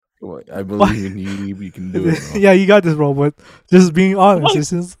I believe in you. You can do it, bro. Yeah, you got this, bro. But just being honest,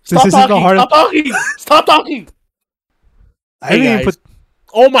 this isn't Stop the hardest. talking! Stop talking! I Hey, didn't even guys. put.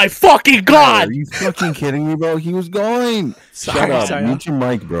 Oh my fucking god! Are you fucking kidding me, bro? He was going. Sorry, Shut up. sorry. Mute your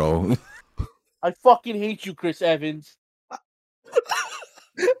mic, bro. I fucking hate you, Chris Evans.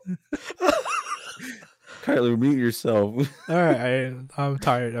 Kyler, mute yourself. All right, I'm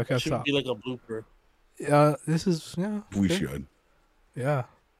tired. Okay, That should stop. be like a blooper. This is We okay. should. Yeah.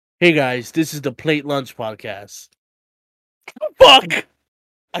 Hey guys, this is the Plate Lunch Podcast. Fuck!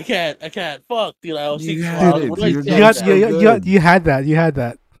 I can't. Fuck, dude. I was thinking. What did I dude. say? You had that. You had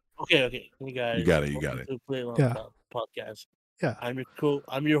that. Okay. Hey guys, You got it. welcome to the Plate Lunch Yeah. Podcast. Yeah.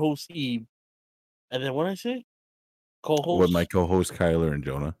 I'm your host Eve, and then what did I say? Co-host. With my co-host Kyler and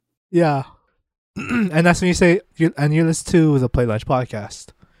Jonah. Yeah. And that's when you say you listen to the Play Lunch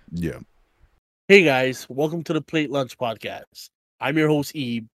podcast. Yeah. Hey guys, welcome to the Plate Lunch Podcast. I'm your host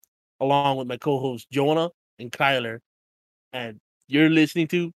Eve, along with my co-host Jonah and Kyler, and you're listening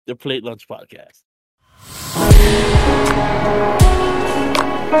to the Plate Lunch Podcast.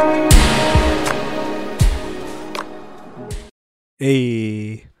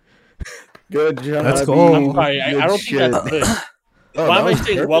 Hey. Good job. Let's go. I'm sorry, I don't think that's good. Oh, Why am I that was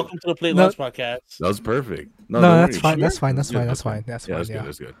saying perfect. welcome to the Plate No. Lunch Podcast? That was perfect. No, don't that's worry. fine. Sure? That's fine. That's Yeah, fine. That's fine. That's Yeah, fine. that's Yeah. good.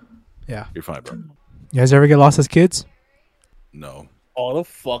 That's good. Yeah. You're fine, bro. You guys ever get lost as kids? No, All the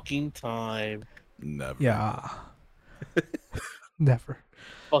fucking time. never. Yeah. Never.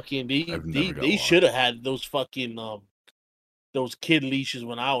 Fucking I've never got they lost. should have had those fucking those kid leashes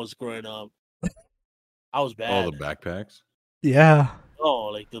when I was growing up. I was bad. All the backpacks. Yeah. Oh,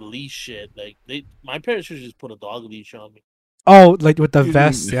 like the leash shit. Like my parents should just put a dog leash on me. Oh, like with the You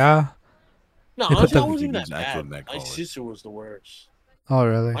vest, mean- yeah. No, They put honestly, I the- wasn't even that Exactly bad. that My color. sister was the worst. Oh,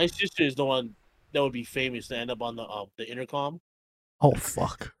 really? My sister is the one that would be famous to end up on the intercom. Oh,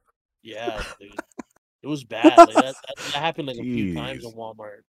 fuck. Yeah, dude. It was bad. Like that happened like a few times in Jeez.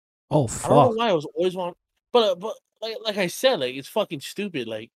 Walmart. Oh, I don't know fuck. why I was always want, but like I said, like it's fucking stupid.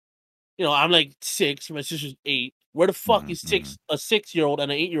 Like, you know, I'm like 6, my sister's 8. Where the fuck is a 6-year-old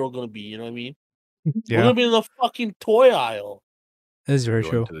and an 8-year-old gonna be? You know what I mean? We're Yeah, gonna be in the fucking toy aisle, that is very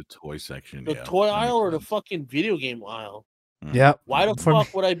Going true. to the toy section. the yeah, toy that aisle, makes or the sense. fucking video game aisle. Mhm. Yeah. Why the For me-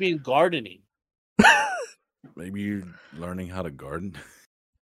 fuck would I be in gardening? Maybe you're learning how to garden.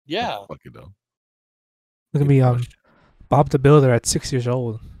 Yeah, Fuck it though. Look at Good me, question. Bob the Builder at 6 years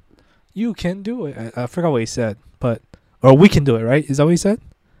old. You can do it. I forgot what he said, or we can do it, right? Is that what he said?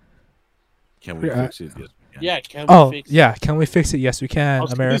 Can we Yeah, fix it? Yes, we can. yeah. Can we Oh, fix it? yeah. Can we fix it? Yes, we I can.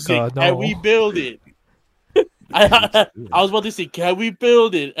 was gonna say, America, can no. we build it? I was about to say, can we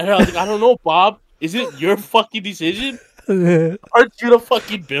build it? And I was like, I don't know, Bob. Is it your fucking decision? Aren't you the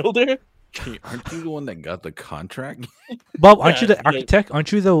fucking builder? Hey, aren't you the one that got the contract? Bob, aren't you Yeah, the architect?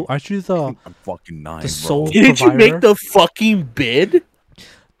 Aren't you the I'm fucking 9, the bro. soul- Didn't you provider? make the fucking bid?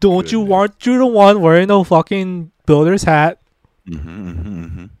 Don't you Goodness. want you the one wearing the fucking builder's hat?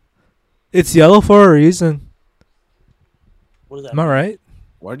 It's yellow for a reason. What is that? Am I right?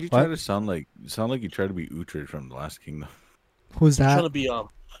 Why did you What? try to sound like you tried to be Uhtred from the Last Kingdom? Who's I'm trying that? to be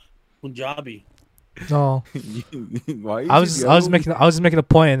Punjabi. No, Why? I was making a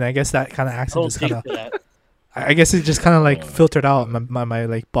point, and I guess that kind of I accent don't just take kind of. to that. I guess it just kind of like Oh. filtered out my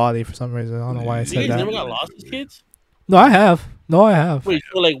like body for some reason. I don't know why I You said guys that. never got lost as kids? No, I have. No, I have. Wait,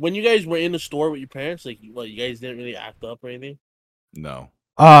 so like when you guys were in the store with your parents, like what, you guys didn't really act up or anything? No.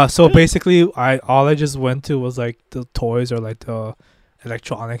 So basically, all I just went to was like the toys or like the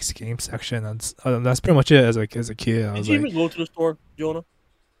electronics game section, and that's pretty much it. As a kid, I Did was you like, even go to the store, Jonah?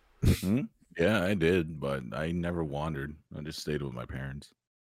 Hmm? Yeah, I did, but I never wandered. I just stayed with my parents.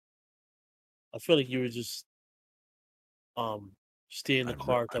 I feel like you were just stay in the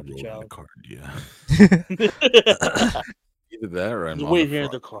car I type of rode in the child. car, yeah. Either that or I'm Just on wait the here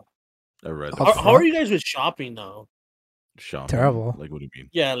in the front. car. I read Oh, the How are you guys with shopping now? shopping. Terrible. Like, what do you mean?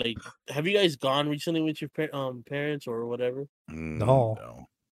 Yeah, like have you guys gone recently with your parents or whatever? No. No.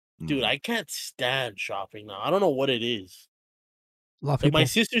 Dude, I can't stand shopping now. I don't know what it is. a lot of Like people. my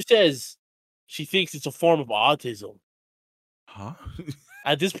sister says she thinks it's a form of autism. Huh?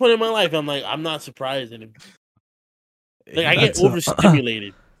 At this point in my life, I'm like, I'm not surprised anymore. Like I get That's a-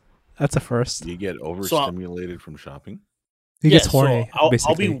 overstimulated. That's a first. You get overstimulated from shopping? He gets horny. So I'll be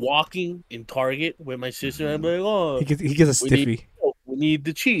basically, walking in Target with my sister, and I'm like, oh, he gets a we need- stiffy. we need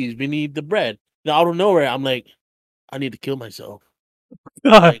the cheese, we need the bread. Now out of nowhere, I'm like, I need to kill myself.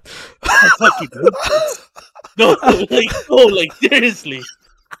 God. I fucking hate this. No, like seriously,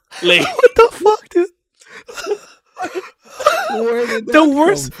 like What the fuck, dude? Where did that The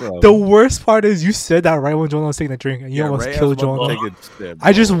worst, come from? the worst part is you said that right when Jonah was taking a drink, and you Yeah, almost right. I was killed about to Jonah. take a sip,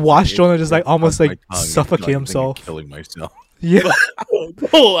 I just bro. watched It- Jonah just it like almost stuck like my tongue. suffocate I was thinking himself. killing myself. Yeah,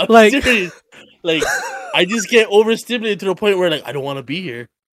 No, I'm Like- serious. Like, I just get overstimulated to the point where like I don't want to be here.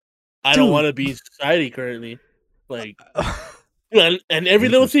 I don't Dude. want to be in society currently. Like, and every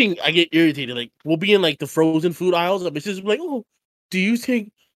little thing I get irritated. Like, we'll be in like the frozen food aisles, and it's just like, oh, do you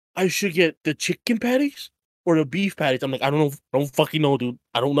think I should get the chicken patties or the beef patties? I'm like, I don't know. I don't fucking know, dude.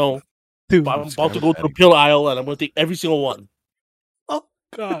 I don't know. dude. But I'm It's about kinda to go to the petty. pill aisle, and I'm gonna take every single one. Oh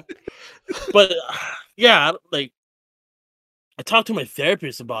God. But yeah, like I talked to my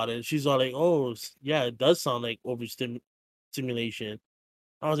therapist about it, and she's all like, "Oh, yeah, it does sound like overstimulation."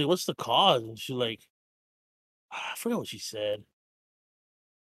 I was like, "What's the cause?" And she's like, I forgot what she said.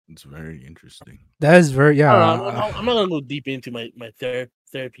 It's very interesting. That is very I don't know. yeah. I'm not gonna go deep into my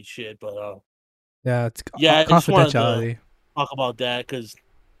therapy shit, but Yeah, it's yeah, I just wanted to confidentiality. talk about that because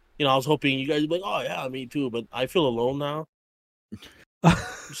I was hoping you guys would be like, "Oh yeah, me too," but I feel alone now,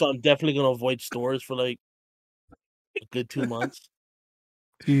 so I'm definitely gonna avoid stores for like a good 2 months.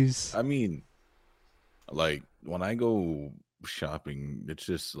 Jeez. I mean, like when I go shopping, it's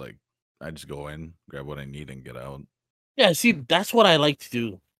just like I just go in, grab what I need, and get out. Yeah, see, that's what I like to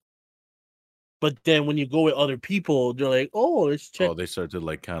do. But then when you go with other people, they're like, "Oh, let's check Oh, they start to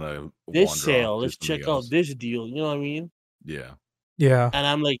like kind of this wander sale. off to Let's check something out else. this deal." You know what I mean? Yeah, Yeah. And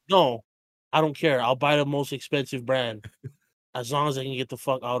I'm like, "No, I don't care. I'll buy the most expensive brand as long as I can get the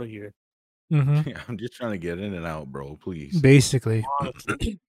fuck out of here." Mm-hmm. yeah. I'm just trying to get in and out, bro. Please. Basically.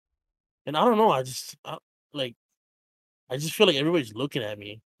 Honestly. And I don't know. Like, I just feel like everybody's looking at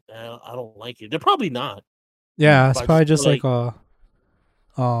me. I don't like it. They're probably not. Yeah, it's But I probably just just feel like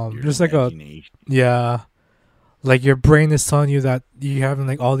a Your just like a imagination. yeah. Like your brain is telling you that you having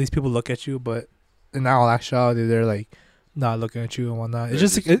like all these people look at you, but in all actuality they're like not looking at you and whatnot. It's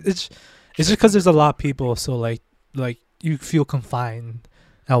They're just just it's just because there's a lot of people, so like you feel confined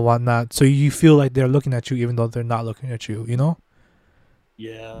and whatnot. So you feel like they're looking at you even though they're not looking at you, you know?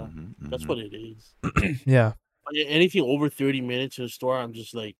 yeah, Mhm, that's mhm. what it is. Yeah. But yeah, anything over 30 minutes in a store, I'm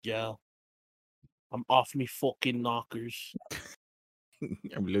just like, yeah, I'm off me fucking knockers.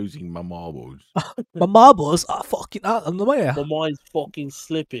 I'm losing my marbles. My marbles are fucking out of the way. My mind's fucking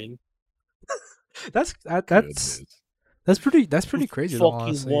slipping. That's Goodness. that's pretty crazy though, Fucking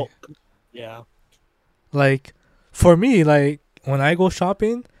honestly. walk. Yeah. Like for me, like when I go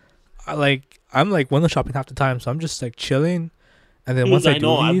shopping, I'm like window shopping half the time, so I'm just like chilling, and then Dude, once I I do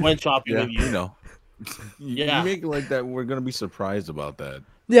know. I leave, went shopping Yeah, with you you. know. You Yeah. make it like that. We're gonna be surprised about that.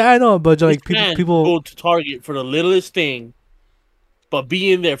 yeah, I know, but This like man people, go to Target for the littlest thing, but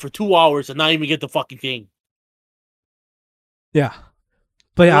be in there for 2 hours and not even get the fucking thing. yeah,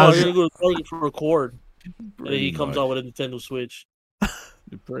 but yeah, I No, was, you're gonna go to Target for a cord, and then Pretty he comes much. out with a Nintendo Switch.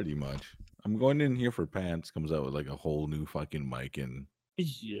 Pretty much. I'm going in here for pants. Comes out with like a whole new fucking mic and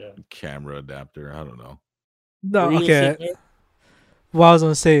Yeah. camera adapter. I don't know. no, Were you gonna say okay. that? What I was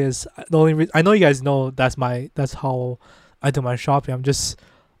gonna say is the only I know you guys know that's how I do my shopping. I'm just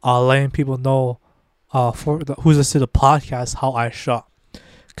letting people know for who's listening to the podcast how I shop,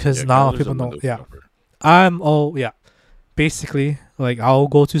 because Yeah, now Kyler's people a know. window Yeah, shopper. I'm yeah. Basically, like I'll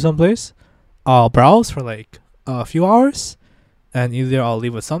go to some place, I'll browse for like a few hours, and either I'll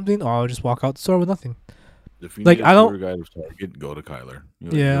leave with something or I'll just walk out the store with nothing. If you Like, need a I don't- tour guide of Target, go to Kyler.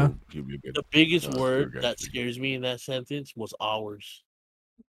 Yeah. He'll be a good. The biggest tour word guide that for you. scares me in that sentence was hours.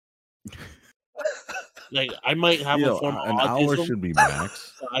 Like I might have a form An of hour autism. should be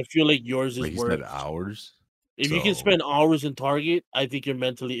max. But I feel like yours But is he worse. said hours. If you can so spend hours in Target, I think you're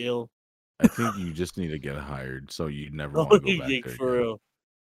mentally ill. I think you just need to get hired, so you never want to go back Like, there. for again. real.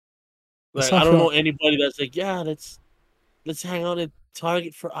 That's Like how I I don't know feel. anybody that's like, yeah, let's hang out at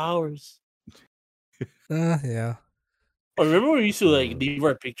Target for hours. Yeah. Oh, remember when we used to like leave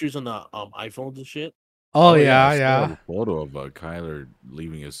our pictures on the iPhones and shit? Oh, I yeah, saw yeah. a photo of Kyler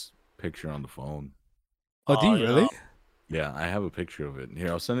leaving his picture on the phone. Oh, do you Yeah. really? Yeah, I have a picture of it. Here,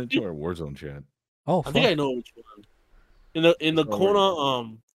 I'll send it to our Warzone chat. Oh, I fuck. think I know which one. In the It's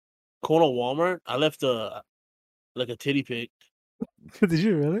already- Kona Walmart, I left a titty pic. Did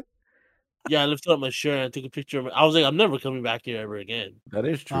you really? Yeah, I lifted up my shirt and I took a picture of it. I was like, I'm never coming back here ever again. That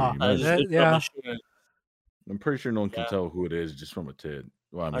is true. Oh, You I might just as- lifted up my yeah. shirt. I'm pretty sure no one can Yeah. tell who it is just from a tit.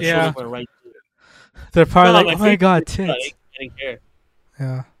 Well, I mean, I Yeah. showed up my right. They're probably like, oh my face god, was good. I tits. didn't care.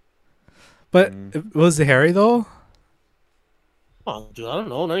 Yeah. But Mm. was it hairy though? Oh, dude, I don't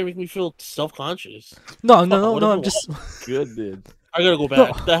know. Now you make me feel self conscious. No, what if I'm it just. Good, dude. I gotta go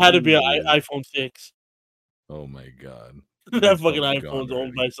No. back. That had to be an Ooh. iPhone 6. Oh my god. That That's fucking probably iPhone's gone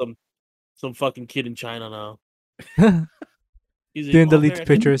owned by some fucking kid in China now. He's like, Didn't oh, delete the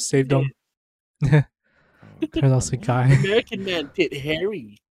American pictures, saved tit. them. Oh, Turns out the come guy. on. American man tit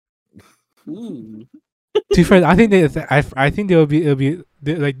Harry. Ooh. To be fair, I think I think it'll be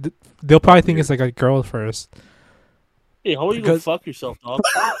they'll probably think Weird. it's like a girl first. Hey, how are you gonna Because fuck yourself, dog?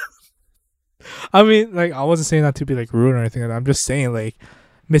 I mean, like I wasn't saying that to be like rude or anything like that. I'm just saying like Oh,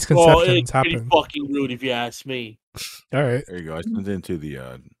 misconceptions it's pretty happen. fucking rude if you ask me. All right, There you go. I sent it into the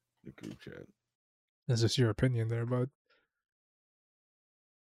group chat. that's just your opinion there, bud.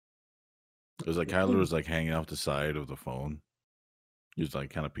 It was like Kyler was like hanging off the side of the phone. He was like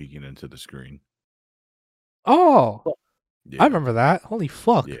kind of peeking into the screen. Oh, Yeah. I remember that. Holy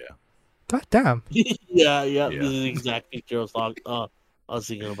fuck! Yeah. God damn. yeah. Yeah. This is the exact picture I was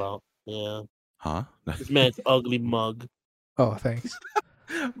thinking about. Yeah. Huh? This man's ugly mug. Oh, thanks.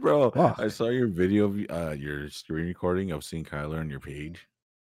 Bro, Fuck. I saw your video of your screen recording of seeing Kyler on your page.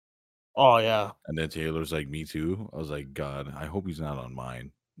 Oh yeah. And then Taylor's like, me too. I was like, God, I hope he's not on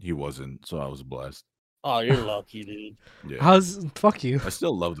mine. He wasn't, so I was blessed. Oh, you're lucky, dude. Yeah. Fuck you. I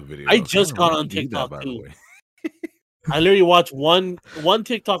still love the video. I just Kyler, got why'd on you do TikTok, by the too. way? I literally watched one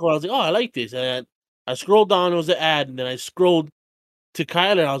TikTok where I was like, oh, I like this. And I scrolled down, it was an ad, and then I scrolled to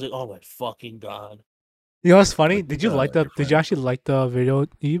Kyler and I was like, oh my fucking god. You know what's funny? Look Did at, you like your the? Did you friend. actually like the video,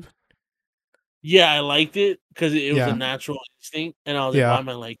 Eve? Yeah, I liked it because it was Yeah. a natural instinct. And I was like, Yeah. why am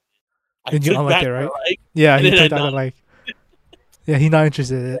I like I And you took unliked back it, my right? like. Yeah, And he then took I that not- like. Yeah, he not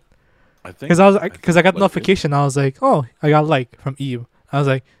interested in it. I think Because I got the like it. notification. I was like, oh, I got a like from Eve. I was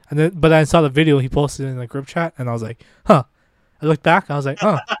like, but I saw the video he posted in the group chat, and I was like, huh. I looked back, and I was like,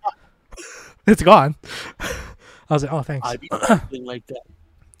 oh, it's gone. I was like, oh, thanks. I'd be something like that.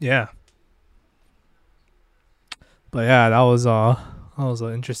 Yeah. But yeah, that was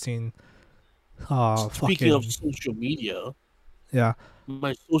an interesting. Speaking of fucking social media, yeah.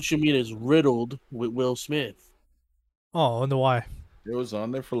 my social media is riddled with Will Smith. Oh, I wonder why. It was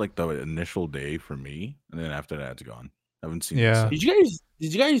on there for like the initial day for me, and then after that, it's gone. I haven't seen Yeah. it since.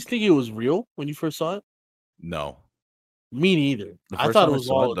 Did you guys think it was real when you first saw it? No. Me neither. The I first thought time it was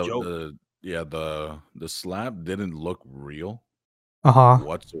saw all it, a joke. the slap didn't look real Uh-huh.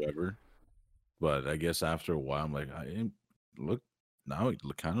 whatsoever. But I guess after a while, I'm like, now it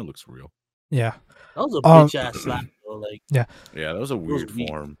kind of looks real. Yeah. That was a bitch ass slap, though. Like, Yeah, that was a weird weak.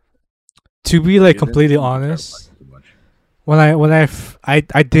 form. To be like It didn't completely seem to try to honest, fight too much.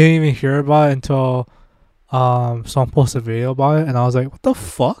 I didn't even hear about it until someone posted a video about it, and I was like, what the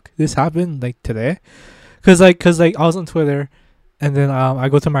fuck? This happened like today? Cause I was on Twitter, and then I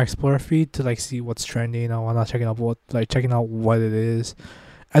go to my Explorer feed to like see what's trending. I'm not checking out what it is,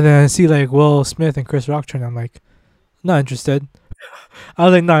 and then I see like Will Smith and Chris Rock trending. I'm like, not interested. I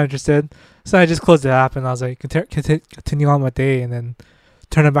was like, not interested. So I just closed the app, and I was like, continue on my day, and then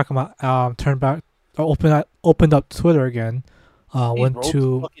opened up Twitter again. hey, Went bro,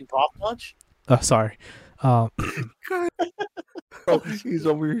 to fucking talk much. sorry. Bro, he's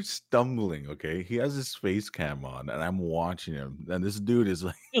over here stumbling. Okay, he has his face cam on, and I'm watching him. And this dude is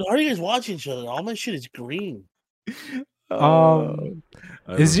like, Dude, how are you guys watching each other? All my shit is green. I don't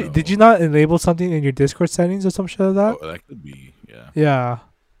Did you know. not enable something in your Discord settings or some shit like that? Oh, that could be. Yeah, Yeah,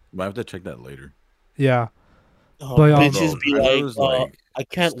 might have to check that later. yeah. But, But, bitches Bro, be Tyler like, was like I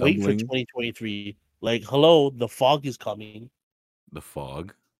can't wait for stumbling. 2023. Like, hello, the fog is coming. The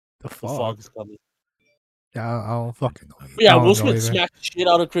fog. The The fuck. fog is coming. Yeah, I don't fucking know. But yeah, I don't Will know Smith either. smacked the shit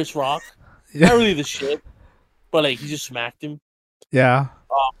out of Chris Rock. Yeah. Not really the shit, but like he just smacked him. Yeah.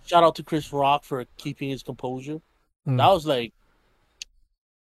 Shout out to Chris Rock for keeping his composure. Mm. That was like,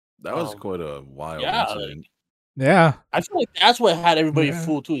 That was quite a wild yeah, incident. Yeah. I feel like that's what had everybody Yeah.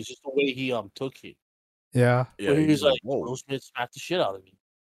 fooled too. It's just the way he took it. Yeah. Yeah, Where he he's was like, whoa. Will Smith smacked the shit out of me.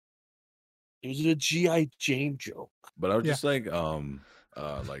 It was a G.I. Jane joke. But I was Yeah. just like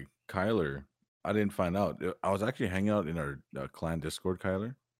Kyler. I didn't find out. I was actually hanging out in our clan Discord,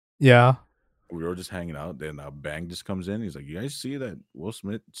 Kyler. Yeah. We were just hanging out. Then Bang just comes in. He's like, "You guys see that Will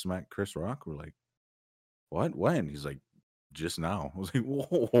Smith smacked Chris Rock?" We're like, "What? When?" He's like, "Just now." I was like,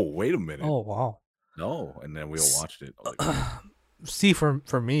 "Whoa, wait a minute." Oh wow. No, and then we all watched it. I was like, See, for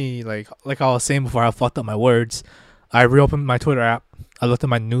me, like I was saying before, I fucked up my words. I reopened my Twitter app. I looked at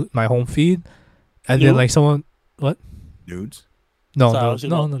my home feed, and then Nude? like someone, nudes. no, Sorry, I no, was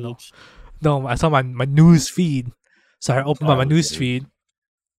thinking no, about no, no, nudes. no. I saw my news feed, so I opened up my Kyler's news nudes. feed.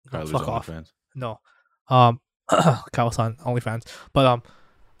 No, Kyler's fuck off. OnlyFans. No, Kyle was on OnlyFans, but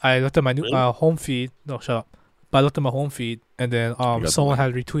I looked at my new Really? home feed. No, shut up. But I looked at my home feed, and then got the someone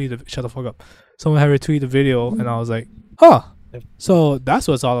link. had retweeted. Shut the fuck up. Someone had retweeted the video, and I was like, huh. So that's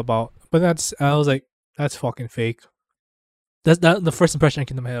what it's all about. But I was like, that's fucking fake. That's the first impression that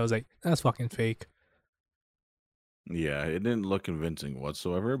came to my head. I was like, that's fucking fake. Yeah, it didn't look convincing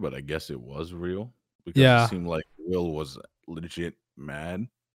whatsoever, but I guess it was real because it Yeah, seemed like Will was legit mad.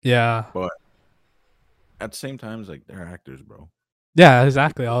 yeah, But at the same time, it's like they're actors, bro. yeah.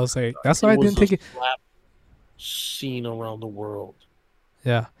 Exactly. I was like, that's It why I was didn't a take it. slap seen around the world.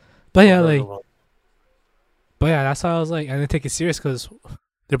 Yeah, but Or yeah, heard like, around. but yeah, that's why I was like, I didn't take it serious because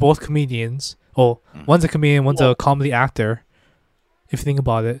they're both comedians. Oh, one's a Mhm. comedian, one's Well, a comedy actor. If you think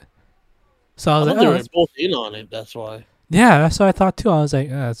about it, so I I was like, thought they oh, were that's, both in on it. That's why. yeah, that's what I thought too. I was like,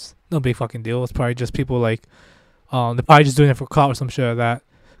 it's no big fucking deal. It's probably just people like, they're probably just doing it for clout or some shit like that.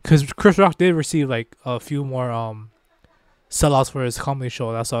 Because Chris Rock did receive like a few more sellouts for his comedy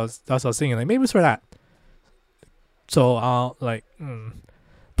show. That's what I was thinking. Like maybe it's for that. So like,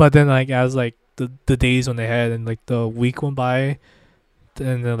 but then like as like the days went ahead and like the week went by,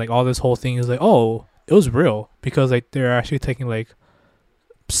 and then like all this whole thing is like, oh, it was real because like they're actually taking like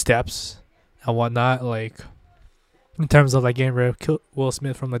steps and whatnot, like in terms of like getting rid of Will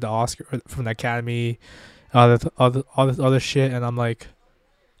Smith from like the Oscar or from the Academy, all this other shit, and I'm like,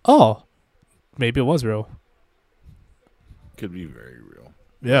 oh, maybe it was real. Could be very real,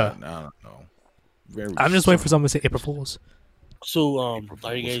 Yeah, but I don't know. Very I'm just waiting for soft. someone to say April Fools. So, April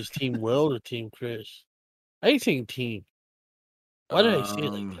are you Fools. guys Team Will or Team Chris? I think Team. Why did I say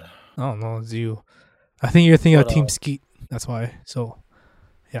it like Um, that? I don't know, it's you. I think you're thinking of But Team Skeet. That's why. So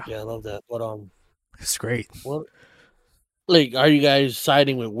yeah, yeah, I love that. But it's great. what? Like, are you guys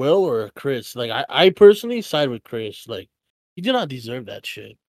siding with Will or Chris? Like, I personally side with Chris. Like, he did not deserve that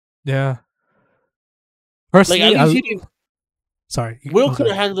shit. Yeah. Like, at Personally, least he didn't. sorry. Will Oh, could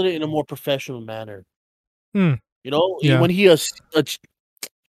have sorry. handled it in a more professional manner. Hmm. You know, Yeah. when he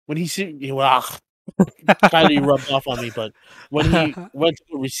when he see well, kind of rubbed off on me, but when he went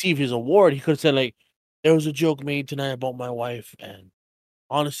to receive his award, he could have said like, "There was a joke made tonight about my wife, and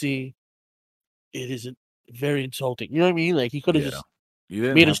honestly, it isn't very insulting." You know what I mean? Like he could have yeah, just you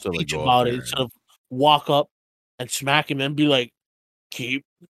didn't made a have to like speech go up about it there instead and of walk up and smack him and be like, "Keep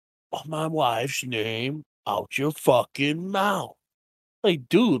my wife's name out your fucking mouth." Like,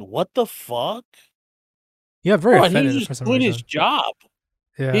 dude, what the fuck? Yeah, very Oh, and he's offended just for some doing his reason. job.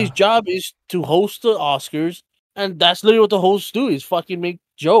 His Yeah. job is to host the Oscars, and that's literally what the hosts do is fucking make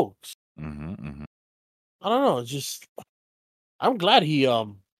jokes. mm-hmm. I don't know. It's just I'm glad he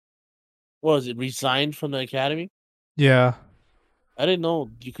what was it, resigned from the academy? Yeah. I didn't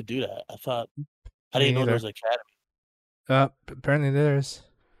know you could do that. I Me didn't know there neither. was an academy. Apparently there's.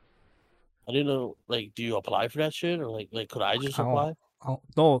 I didn't know like do you apply for that shit or like could I just Oh, apply?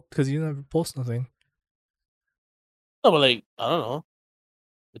 no, because you never post nothing. No, but like I don't know.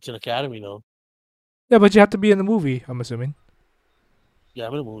 It's an academy though. Yeah, but you have to be in the movie. I'm assuming. Yeah,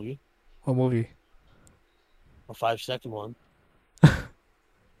 I'm in a movie. What movie? A 5-second one.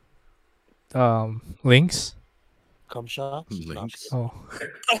 Links. Cum shots. No, I'm just Links. Oh.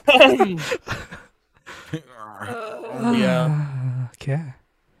 kidding. Yeah, Okay.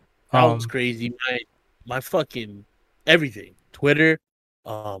 that was crazy. My fucking everything. Twitter,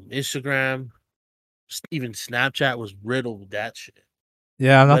 Instagram, even Snapchat was riddled with that shit.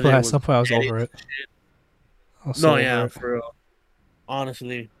 Yeah, I'm not. Whether But it at was some point, I was over edits it. and shit. I was so No, over yeah, it. for real.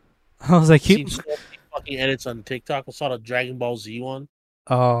 Honestly, I was like, I've seen so many fucking edits on TikTok. I saw the Dragon Ball Z one.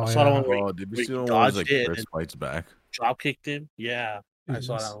 I Oh saw the one yeah. Oh, did you where see he the one where it's dodged like it and Chris then fights back? drop kicked him. Yeah, I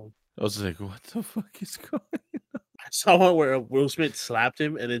saw Jesus. that one. I was like, what the fuck is going? I saw one where Will Smith slapped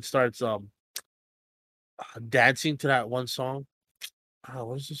him and then starts dancing to that one song.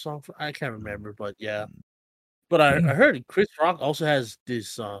 What is the song for? I can't remember, but yeah. But I heard Chris Rock also has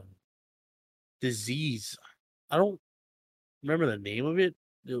this disease. I don't remember the name of it.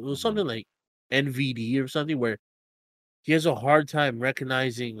 It was something like NVD or something where he has a hard time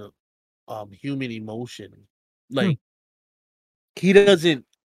recognizing human emotion. Hmm. Like he doesn't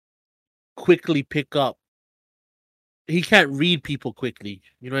quickly pick up. He can't read people quickly.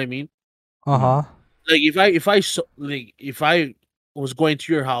 You know what I mean? Uh huh. Like if I was going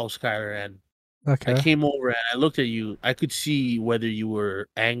to your house, Kyler, and I Okay. came over and I looked at you, I could see whether you were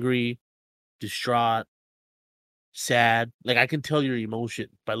angry, distraught, sad. Like I can tell your emotion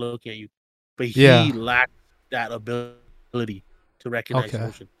by looking at you. But he Yeah. lacked that ability to recognize Okay.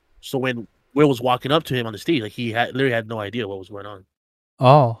 emotion. So when Will was walking up to him on the stage, like he had literally had no idea what was going on.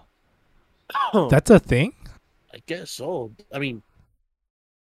 Oh, that's a thing. I guess so. I mean,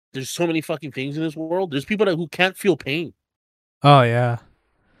 there's so many fucking things in this world. There's people who can't feel pain. Oh yeah.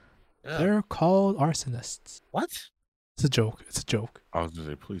 Yeah. They're called arsonists. What? It's a joke. It's a joke. I was gonna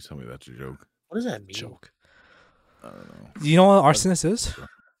say, please tell me that's a joke. What does that mean? Joke. I don't know. You know what arsonist is?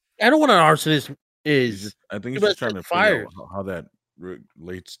 I know what an arsonist is. I think he's But just trying to it's figure fire. out how that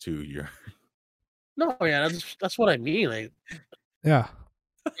relates to your. No, yeah, that's what I mean. Like, Yeah,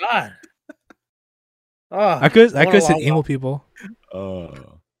 God, I could what a say long emo people. Uh,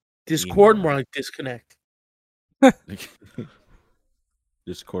 Discord, emo. more like disconnect.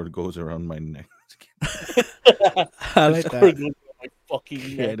 This cord goes around my neck. I like that. Discord goes like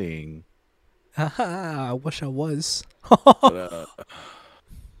fucking neck. Kidding. Haha, I wish I was. But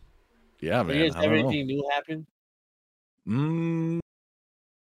yeah, So you man. guys I have don't know. anything new happen? Mm,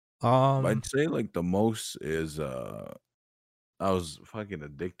 um, I'd say like the most is I was fucking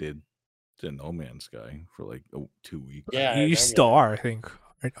addicted to No Man's Sky for like 2 weeks. Yeah, I you remember still that. are, I think,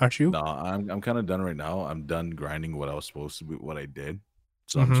 aren't you? No, I'm kind of done right now. I'm done grinding what I was supposed to be, what I did.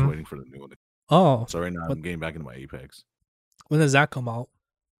 So I'm just Mm-hmm. waiting for the new one. Oh, So right now what? I'm getting back into my Apex. When does that come out?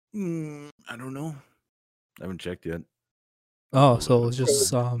 I don't know. I haven't checked yet. Oh, But, so it's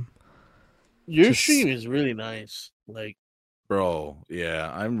just Your just stream is really nice. Like, bro,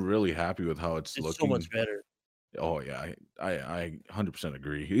 yeah, I'm really happy with how it's it's so looking. much better. Oh yeah, I 100%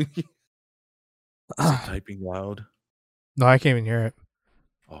 agree. Is the typing loud? no, I can't even hear it.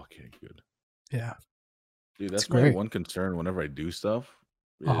 Okay, good. Yeah, Dude, it's that's my great. one concern whenever I do stuff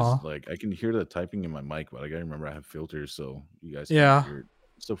Uh-huh. is like I can hear the typing in my mic, but I gotta remember I have filters so you guys can't Yeah. hear it.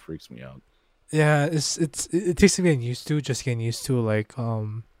 It still freaks me out. Yeah, it takes some getting used to, just getting used to like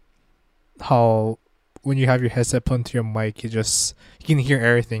how when you have your headset put into your mic, you can hear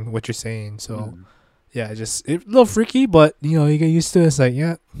everything what you're saying. So Mhm. yeah, it's a little freaky, but you get used to it. It's like,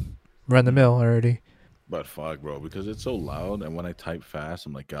 yeah, we're in the mill already. But fuck, bro, because it's so loud, and when I type fast,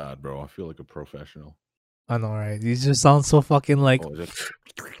 I'm like, God, bro, I feel like a professional. I know, right? These just sound so fucking like Oh, is it?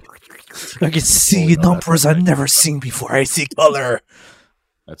 I can see no, numbers I've never seen before. I see color.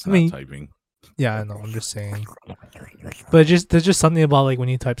 That's I not mean, typing. yeah, I know. I'm just saying. But there's just something about like when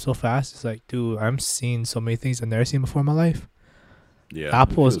you type so fast. It's like, dude, I'm seeing so many things I've never seen before in my life. Yeah, it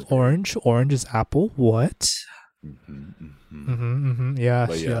Apple is feels great. orange. Orange is apple. What? Mhm. Yes,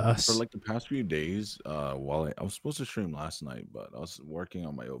 But yeah, yes. for like the past few days, while I was supposed to stream last night, but I was working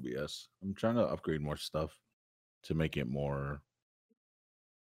on my OBS. I'm trying to upgrade more stuff to make it more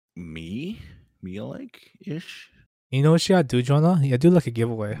me like ish. You know what you gotta do, Jonah? You gotta do like a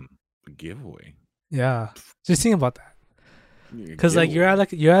giveaway. A giveaway. Yeah, just think about that. Yeah, Cause like you're at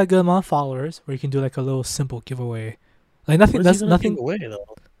a good amount of followers where you can do like a little simple giveaway. Like nothing. What is That's he gonna give nothing. away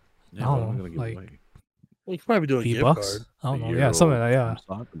though? Yeah, I what don't am I know, gonna give like away? Well, you could probably do a gift V-Bucks. card. I A don't know. Yeah, something like that. Euro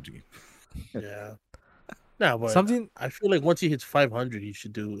soccer team. Yeah. No, but Something. I feel like once he hits 500, you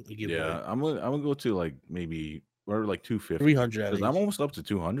should do a giveaway. Yeah, I'm gonna go to like maybe or like 250 300 at because I'm least. almost up to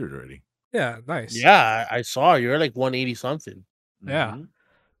 200 already. Yeah, nice. Yeah, I saw you're like 180 something. Yeah. Mhm.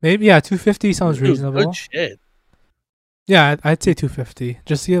 Maybe 250 sounds Dude, reasonable. good shit. Yeah, I'd say 250.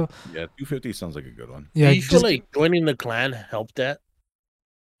 Just to give. Yeah, 250 sounds like a good one. Yeah, Do you feel just like joining the clan helped that?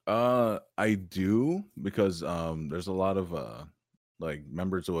 I do because there's a lot of like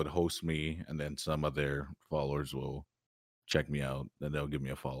members who would host me, and then some of their followers will check me out, then they'll give me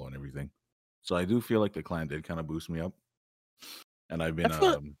a follow and everything. So I do feel like the clan did kind of boost me up, and I've I been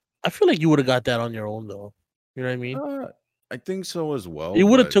feel I feel like you would have got that on your own though. You know what I mean? I think so as well. It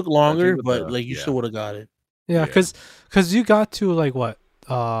would have But took I think longer, with but the like you still would have got it. yeah, yeah. cause you got to like what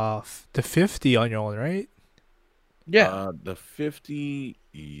the 50 on your own, right? Yeah. The 50,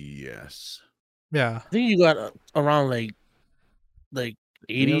 yes. Yeah. I think you got around like I think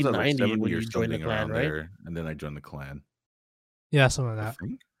I 80, was at like 90 when 70 or you joined the something clan, around right? there, and then I joined the clan. Yeah, something like I that.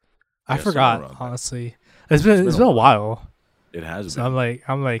 think. I Yeah, somewhere forgot, around that. honestly. It's been a while. It has So been.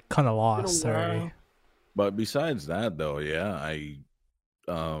 I'm like kind of Been a lost already. while. But besides that, though, yeah,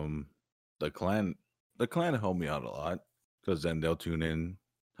 um, the clan helped me out a lot because then they'll tune in,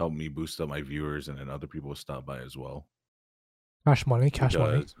 help me boost up my viewers, and then other people will stop by as well. Cash money. Because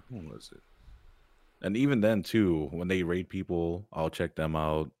who was it? And even then, too, when they raid people, I'll check them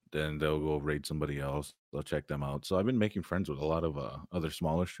out. Then they'll go raid somebody else. They'll check them out. So I've been making friends with a lot of other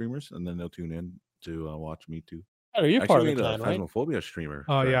smaller streamers, and then they'll tune in to watch me too. Oh, you're I part actually of the made a clan, right? Phasmophobia streamer.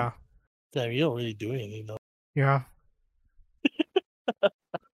 Oh friend. yeah, Damn, you don't really do anything though. yeah.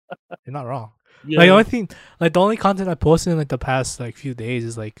 You're not wrong. Yeah. Like the only thing, like the only content I posted in like the past like few days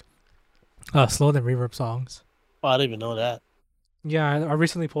is like slow and reverb songs. Oh, I didn't even know that. Yeah, I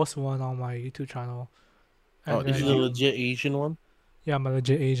recently posted one on my YouTube channel. Oh, And did Is then, it a legit Asian one? yeah, my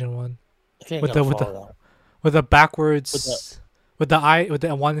legit Asian one I think I with gotta the follow that. with the backwards with the eye with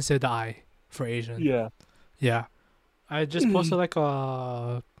the one instead of the I for Asian. Yeah. Yeah, I just posted like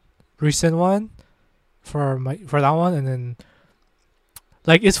a recent one for that one, and then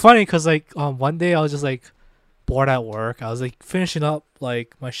like it's funny because like one day I was just like bored at work. I was like finishing up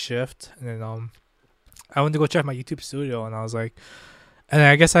like my shift, and then I went to go check my YouTube studio, and I was like, And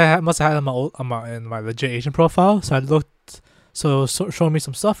I guess must have had it in my legit Asian profile. So I looked, showed me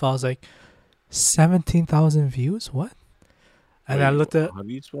some stuff. I was like, 17,000 views. What? And Wait, I looked at how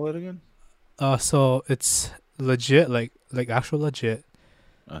do you spell it again? so it's legit, like actual legit,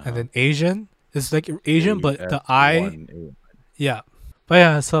 and Uh-huh. then Asian. It's like Asian, but the I, AF1A. yeah. But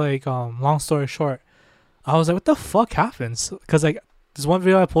yeah, so like long story short, I was like, what the fuck happens? Because like this one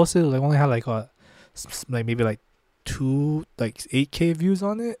video I posted like only had like like maybe like 8K views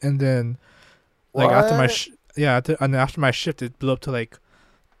on it, and then like after my What? and after my shift it blew up to like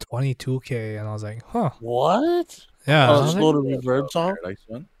 22K, and I was like, huh, What? yeah, Oh, I the was As like, slow to the reverb song? Paradise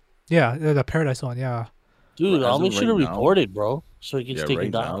one? yeah, the Paradise one, yeah. Dude, I'll As make of sure right to now, report it, bro, so it gets yeah, taken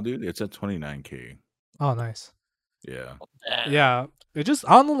right down. now, dude, it's at 29K. Oh, nice. Yeah. Damn. Yeah, it just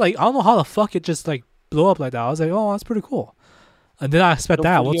I don't know how the fuck it just like blew up like that. I was like, oh, that's pretty cool. And then I expect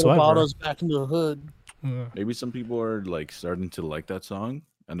Don't that forget about whatsoever. us back in the hood. Maybe some people are like starting to like that song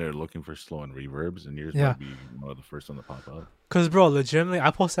and they're looking for slow and reverbs, and yours Yeah. might be one of the first one to pop up. Cause bro, legitimately, I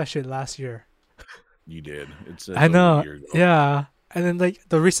posted that shit last year. You did. It's I over know. a year ago. Yeah. And then like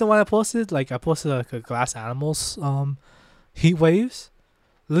the recent one I posted, like a glass animals heat waves.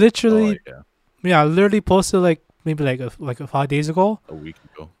 Oh, Literally, yeah. yeah, I literally posted like maybe like 5 days ago. A week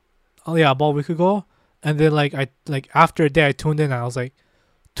ago. Oh yeah, about a week ago. And then like I like after a day I tuned in and I was like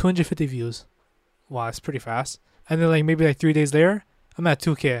 250 views. Wow, it's pretty fast. And then like maybe like 3 days later, I'm at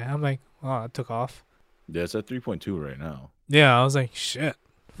 2K. I'm like, oh, it took off. Yeah, it's at 3.2 right now. Yeah, I was like, shit.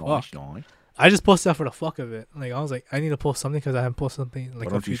 Nice, Fuck. nice. I just posted that for the fuck of it. Like I was like, I need to post something because I haven't posted something Why like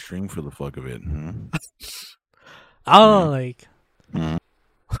don't you stream for the fuck of it? I don't know, like Hmm?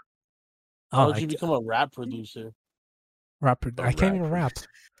 How oh, did you become a rap producer? rapper. A I can't even rapper.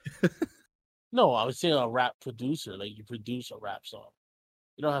 rap. No, I was saying a rap producer. Like you produce a rap song.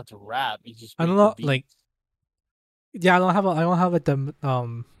 You don't have to rap. You just I make don't the know, beats. like yeah, I don't have like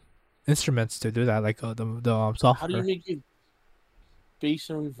the instruments to do that, like the software. How do you make it bass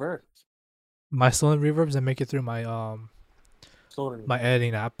and reverb? My slow and reverbs and make it through my Slow to my reverb.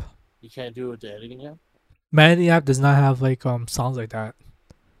 editing app. You can't do it with the editing app. My editing app does not have like sounds like that.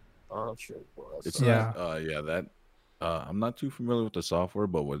 Oh, sure. Well, It's that's Yeah. not yeah, that I'm not too familiar with the software,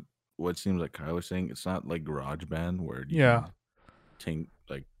 but what seems like Kyler's saying, it's not like GarageBand where you Yeah. can tank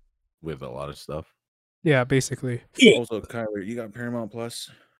like with a lot of stuff. Yeah, basically. Also, Kyler, you got Paramount Plus?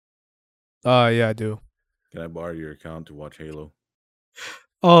 Yeah, I do. Can I borrow your account to watch Halo?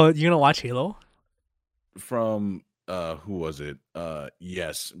 Oh, you gonna watch Halo? From who was it?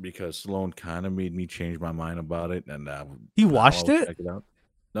 Yes, because Sloan kind of made me change my mind about it, and He now watched I'll it? check it out.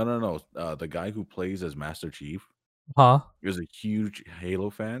 No. The guy who plays as Master Chief Huh? is a huge Halo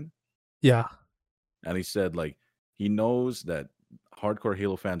fan, Yeah. and he said like he knows that hardcore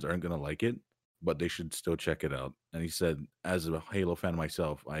Halo fans aren't gonna like it, but they should still check it out. And he said, as a Halo fan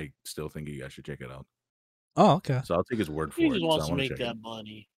myself, I still think you guys should check it out. Oh, okay. So I'll take his word He for just it. So wants I to want to make check that it.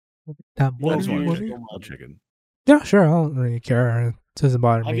 money. That No I just want to viewers, check it. no I'll money. check it. Yeah, sure. I don't really care. It doesn't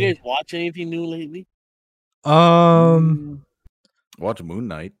bother Have you me. guys watched anything new lately? Watch Moon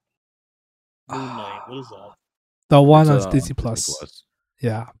Knight. Moon Knight. What is that? The one It's on on Disney Disney Plus. Plus.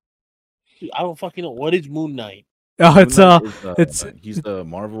 Yeah. Dude, I don't fucking know. What is Moon Knight? Oh, Moon it's Knight is, it's he's the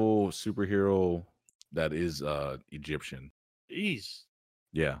Marvel superhero that is Egyptian. Jeez.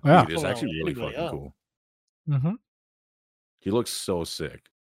 Yeah, Yeah. dude, it's Oh, actually really anybody fucking else. cool. mm-hmm. He looks so sick.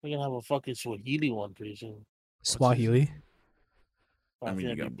 We're gonna have a fucking Swahili one pretty soon. Swahili. I mean, you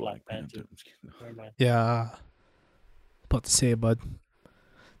that'd be got Black Panther. Never mind. Yeah. About to say, bud.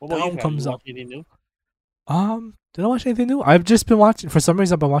 What about That you, one Kat? comes You up. watch anything new? Did I watch anything new? I've just been watching. For some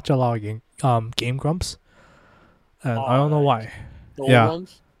reason, I've been watching a lot of Game Grumps, and I don't know why. The Yeah. old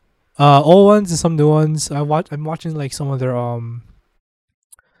ones? Old ones and some new ones. I'm watching like some of their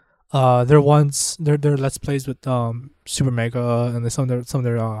their let's plays with Super Mega and then some of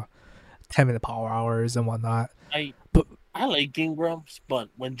their 10-minute power hours and whatnot. I like Game Grumps, but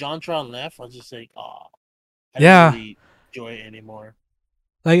when JonTron left, I was just like, oh, I Yeah. don't really enjoy it anymore.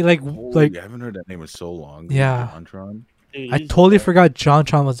 Holy, I haven't heard that name in so long. Dude. Yeah. JonTron. Dude, I he's totally bad. forgot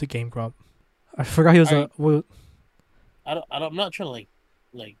JonTron was a Game Grump. I forgot he was I'm not trying to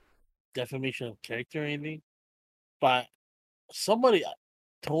like defamation of character or anything, but somebody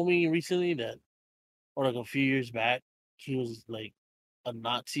told me recently that, or like a few years back, he was like a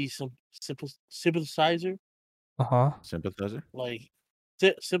Nazi sympathizer. Sympathizer. Like,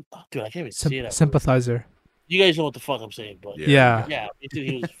 dude, I can't even say that word. sympathizer. You guys know what the fuck I'm saying, but Yeah. basically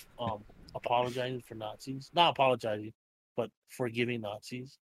he was apologizing for Nazis, not apologizing, but forgiving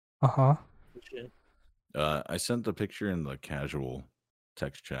Nazis. Shit. I sent the picture in the casual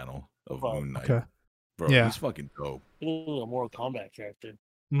text channel of Fuck. Moon Knight Okay. Bro, Yeah. he's fucking dope. He looks like a Mortal Kombat character.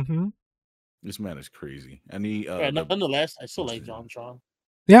 Mm-hmm. This man is crazy. And he But nonetheless, I still like John Tron.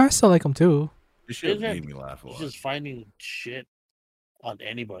 Yeah, I still like him too. this shit He's made me laugh a lot. just finding shit on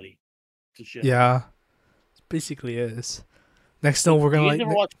anybody to shit. Yeah, it basically is. Next time we're Do gonna you like.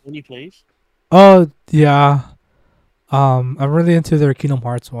 never watch When He Plays? Oh yeah. I'm really into their Kingdom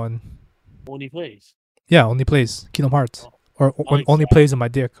Hearts one. When He Plays. Yeah, only plays Kingdom Hearts, Oh, or I when like only Zach. plays in my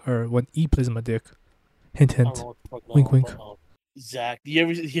dick, or when E plays in my dick. Hint, I don't hint. know what the fuck Wink, now, wink. but, Zach,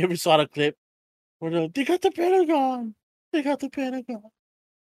 you ever saw the clip where they got the Pentagon? They got the Pentagon.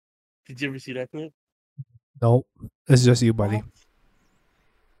 Did you ever see that clip? Nope, it's just you, buddy. What?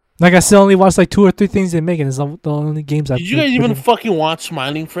 Like I still only watched like 2 or 3 things they make, and it's the only games I. Did you guys even fucking watch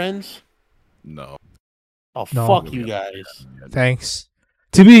Smiling Friends? No. Oh, No. fuck you guys. Thanks.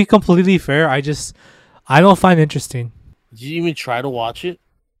 To be completely fair, I don't find it interesting. Did you even try to watch it?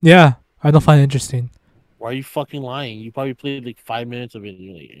 Yeah, I don't find it interesting. Why are you fucking lying? You probably played like 5 minutes of it and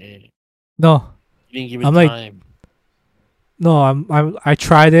you're like, eh. No, You didn't give it I'm like- time. no, I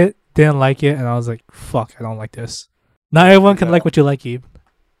tried it, didn't like it, and I was like, fuck, I don't like this. Not everyone can like what you like, Eve.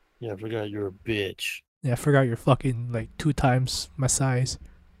 Yeah, I forgot you're a bitch. Yeah, I forgot you're fucking like 2 times my size.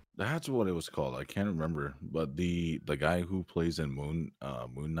 That's what it was called. I can't remember. But the guy who plays in Moon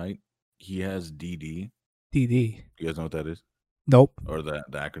Knight, he has DD. DD. You guys know what that is? Nope. Or the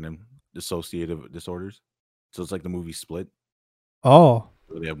acronym, dissociative disorders. So it's like the movie Split, Oh.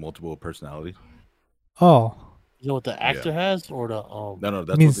 where they have multiple personalities. Oh. You know what the actor has or the No,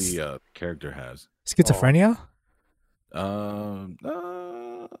 that's Means- what the character has. Schizophrenia?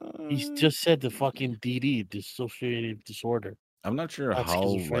 He just said the fucking DD, dissociative disorder. I'm not sure That's how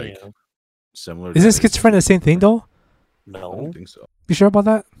schizophrenia. like similar. Isn't that is schizophrenia the same thing though? I No, don't think so. You sure about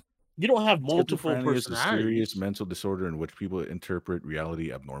that? you don't have multiple Schizophrenia is a serious personalities. mental disorder in which people interpret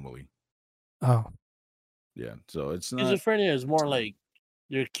reality abnormally. Oh. Yeah, so it's not. Schizophrenia is more like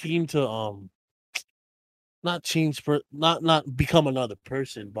you're keen to not change, not become another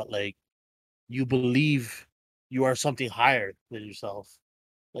person, but like you believe you are something higher than yourself.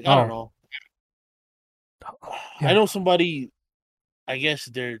 Like I don't know. Yeah. I know somebody. I guess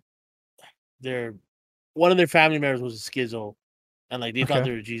they're one of their family members was a schizo, and like they thought Okay.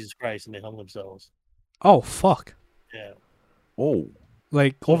 they were Jesus Christ, and they hung themselves. Oh fuck. Yeah, Oh,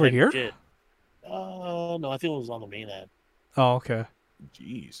 Like So, over like, here? legit. No, I think it was on the mainland. Oh, okay.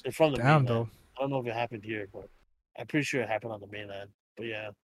 jeez. They're from the Damn mainland. though. I don't know if it happened here, but I'm pretty sure it happened on the mainland. But yeah,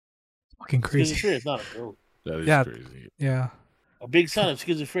 Fucking crazy. schizophrenia is not a joke. That is Yeah. crazy. Yeah. A big sign of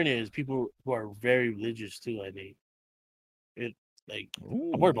schizophrenia is people who are very religious too. I think it like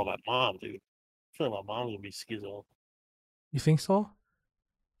I'm worried about my mom, dude. I feel like my mom's gonna be schizo. You think so?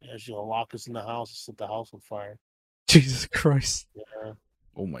 Yeah, she's gonna lock us in the house and set the house on fire. Jesus Christ. Yeah.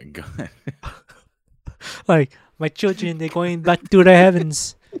 Oh my god. Like, my children, they're going back to the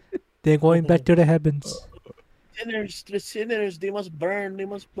heavens. They're going back to the heavens. Sinners, the sinners, they must burn. They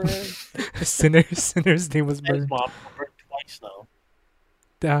must burn. sinners, they was And his burned. mom got burned twice now.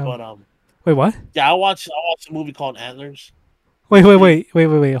 Damn. But Wait, what? yeah, I watched a movie called Antlers. Wait.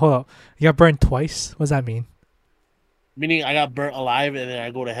 Hold up. You got burned twice? What does that mean? Meaning I got burnt alive and then I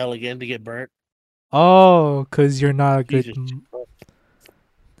go to hell again to get burnt. Oh, because you're not a good. Jesus Christ.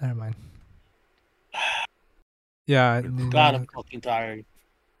 Never mind. Yeah. God, I'm fucking tired.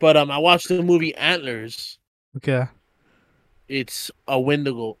 But I watched the movie Antlers. Okay. It's a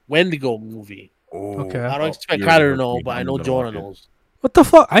Wendigo movie. Oh, Okay. I don't expect you Kyler already to heard know, me. but I I'm know gonna Jonah watch it. knows. What the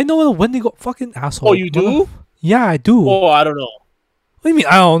fuck? I know what a Wendigo fucking asshole. Oh, you do? Yeah, I do. Oh, I don't know. What do you mean?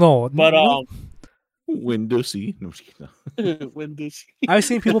 I don't know. But Windowsy. No, I'm just kidding. Wendigo. I've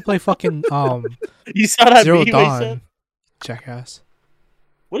seen people play fucking You saw that Zero meme I said? Dawn. Jackass.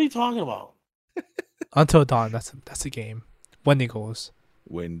 What are you talking about? Until Dawn. That's a game. Wendigos.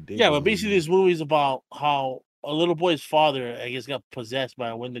 Wendigo. Yeah, but basically this movie is about how a little boy's father, I guess, got possessed by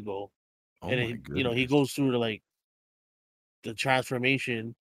a Wendigo, Oh and my he goodness. goes through the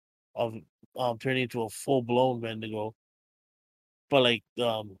transformation of turning into a full blown Wendigo. But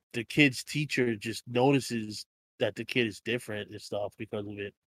the kid's teacher just notices that the kid is different and stuff because of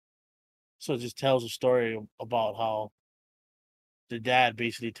it. So it just tells a story about how the dad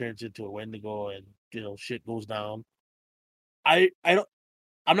basically turns into a Wendigo and shit goes down.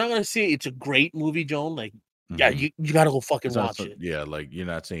 I'm not gonna say it's a great movie, Joan. Like, yeah, Mhm. you gotta go fucking It's not watch so- it. Yeah, like you're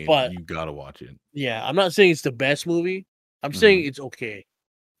not saying But- you gotta watch it. Yeah, I'm not saying it's the best movie. I'm saying it's okay.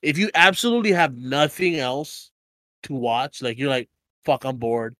 If you absolutely have nothing else to watch, like you're like, fuck, I'm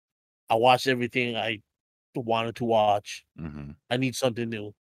bored. I watched everything I wanted to watch. Mm-hmm. I need something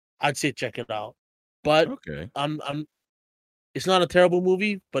new. I'd say check it out. But Okay. I'm it's not a terrible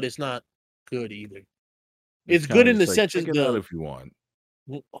movie, but it's not good either. It's kind good of in the just like sense check of it out the if you want.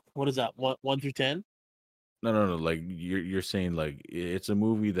 what is that? One through 10? No. Like you're saying like it's a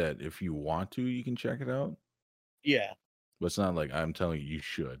movie that if you want to, you can check it out. Yeah. But it's not like I'm telling you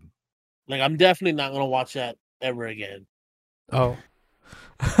should. Like I'm definitely not gonna watch that ever again. Oh,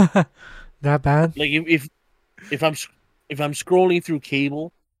 that bad? Like if I'm if I'm scrolling through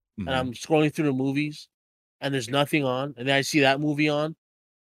cable and Mhm. I'm scrolling through the movies and there's nothing on, and then I see that movie on,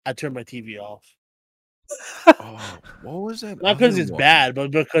 I turn my TV off. Oh, what was that Not because other it's one? bad,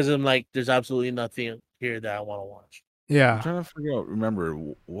 but because I'm like, there's absolutely nothing here that I want to watch. I'm Yeah. trying to figure out. Remember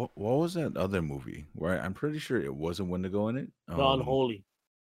what was that other movie where I'm pretty sure it wasn't Wendigo in it. The Unholy.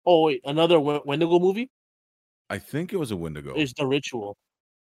 Oh wait, another Wendigo movie I think it was a Wendigo. is The Ritual.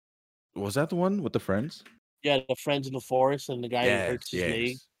 Was that the one with the friends? Yeah, the friends in the forest and the guy who Yes, hurts his leg.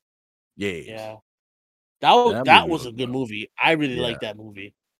 yes, yes. Yeah, that That that movie was was a good movie. I really yeah. liked that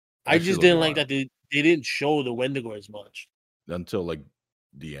movie. I That shit just was didn't like wild that they didn't show the Wendigo as much. until like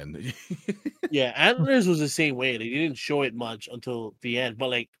the end. Yeah, Antlers was the same way. They didn't show it much until the end, but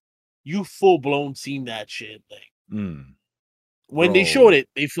like you full blown seen that shit. Like mm, when they showed bro, it,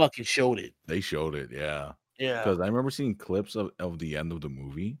 they fucking showed it. they showed it, yeah. Yeah. Because I remember seeing clips of the end of the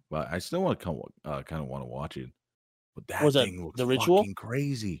movie, but I still want to kind of want to watch it. But Was that that thing looks The Ritual? fucking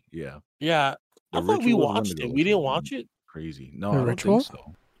crazy. Yeah, Yeah. the I thought we ritual was watched it. Wendigo, We which didn't was watch it? crazy. No, The I don't think Ritual?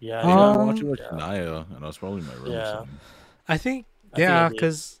 so. Yeah, I think I yeah. watched it with Yeah. Shania, and that was probably my room or Yeah. something. I think I think I yeah, did.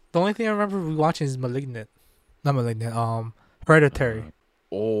 because the only thing I remember watching is Malignant, not Malignant. Hereditary.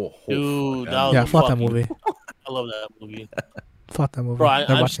 Dude, that was Yeah, a fuck that fucking movie. I love that movie. Fuck that movie. Bro,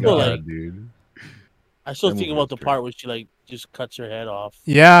 Never I'm watching it still again. like dude. I still That think movie about was the crazy. part where she like just cuts her head off.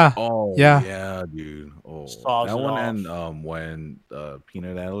 Yeah. Oh Yeah. yeah, dude. Oh, Saws that it one off. and when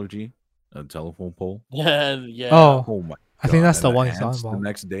peanut allergy, a telephone pole. Yeah. Oh, Oh my I think god! that's And the the one he's talking ants the about.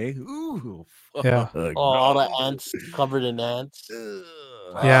 next day. Ooh, Yeah. fuck, Oh, all the no. ants covered in ants. Ugh,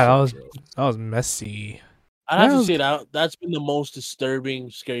 Yeah, Wow. shit, bro. that was messy. I'd Yeah, have it to was say that's been the most disturbing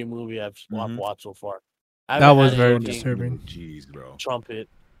scary movie I've Mhm. watched so far. I That haven't was had very anything disturbing. Jeez, bro. trumpet.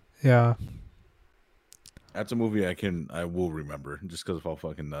 Yeah. That's a movie I will remember just because of how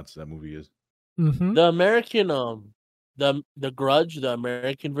fucking nuts that movie is. Mm-hmm. The American the Grudge, the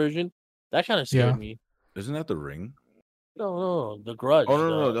American version, that kind of scared Yeah. me. Isn't that The Ring? No, the Grudge. Oh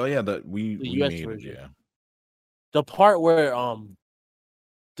no. Oh yeah, that we the US made it. version. Yeah. The part where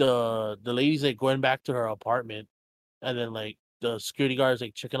the lady's like going back to her apartment, and then like the security guard's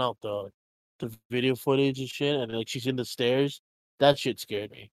like checking out the video footage and shit, and like she's in the stairs. That shit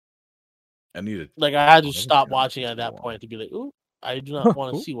scared me. I need to. Like I had Oh, to I haven't stop seen that watching in at so that long. point to be like, ooh, I do not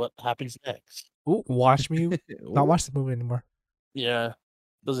want to Ooh. see what happens next. Ooh, watch me not Ooh. watch the movie anymore. Yeah,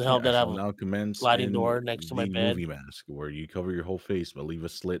 doesn't help that I have Shall a now commence sliding in door next to my the bed. movie mask, where you cover your whole face but leave a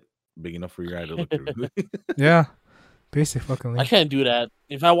slit big enough for your eye to look through. Yeah. Basic fucking I link. can't do that.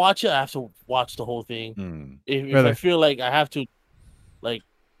 If I watch it, I have to watch the whole thing. Hmm. If I Really? feel like I have to like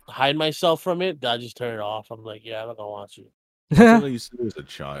hide myself from it, then I just turn it off. I'm like, yeah, I'm not gonna watch it. That's what I used to do as a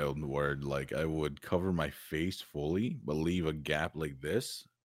child, where like I would cover my face fully but leave a gap like this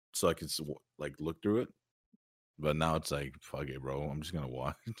so I could like look through it. But now it's like, fuck it, bro. I'm just gonna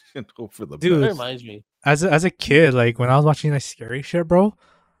watch and hope for the Dude. That best. reminds me. As a kid, like when I was watching like scary shit, bro,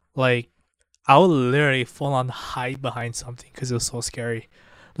 like I would literally full on hide behind something because it was so scary.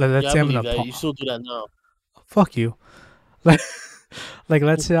 Like let's Yeah, I say I'm in believe a that. You still do that now. fuck you. Like like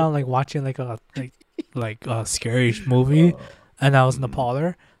let's say I'm like watching like a scary movie and I was in the Mhm.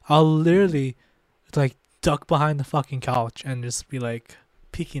 parlor. I'll literally like duck behind the fucking couch and just be like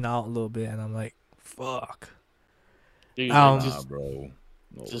peeking out a little bit, and I'm like, fuck. Dude, Um, like, bro.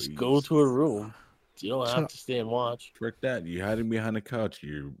 just go to a room. You don't Shut have up. to stay and watch. Trick that. You hiding behind a couch,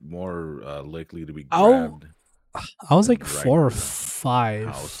 you're more likely to be I'll- grabbed. I was like Right 4 or to the 5.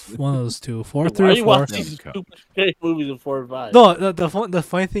 house. One of those two. 4, Why 3 are or you 4. watching these Couch. stupid scary movies in 4 or 5? No, the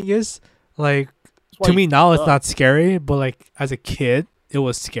funny thing is, like, That's why to you me now it's suck. not scary, but like as a kid, it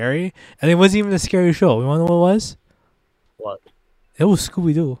was scary, and it wasn't even a scary show. You wanna know what it was? What? It was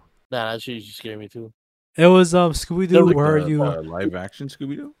Scooby Doo. Nah, that shit used to scare me too. It was Scooby Doo The- where The you live action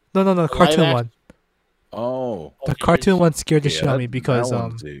Scooby Doo? no The cartoon live one. Oh, The Okay, cartoon one scared the yeah, shit out of me because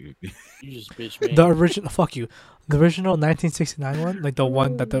You just bitch me. the original fuck you, the original 1969 one, like the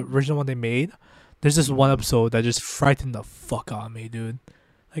one that the original one they made. There's this one episode that just frightened the fuck out of me, dude.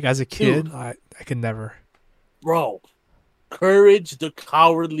 Like as a kid, Dude. I could never. Bro, Courage the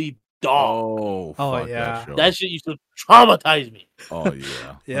Cowardly Dog. Oh, Oh, fuck yeah. that show. That shit used to traumatize me. Oh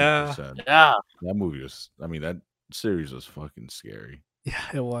yeah, Yeah. 100%. Yeah, That movie was. I mean, that series was fucking scary. Yeah,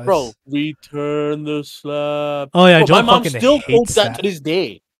 it was. bro. Return the slap. Oh yeah, Bro, Joe my mom fucking still hates quotes that that. to this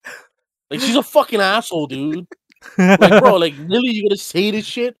day. Like she's a fucking asshole, dude. Like, bro, like really, you gonna say this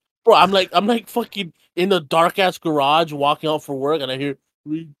shit, bro? I'm like fucking in the dark ass garage walking out for work, and I hear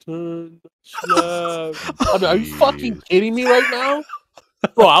return the slab. I mean, are you fucking Jeez. kidding me right now,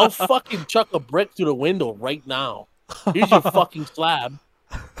 bro? I'll fucking chuck a brick through the window right now. Here's your fucking slab.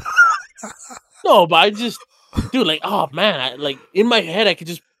 No, but I just, dude, like, oh man, like in my head, I could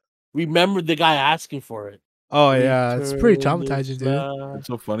just remember the guy asking for it. Oh yeah, it's pretty Return the traumatizing, dude. slab. It's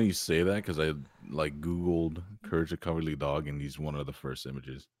so funny you say that because I like Googled Courage the Cowardly Dog and he's one of the first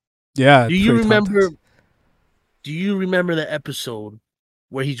images. Yeah. Do it's you pretty remember? traumatizing. Do you remember the episode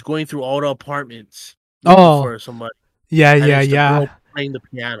where he's going through all the apartments Oh. looking for somebody? Yeah, And yeah, it's the yeah. girl playing the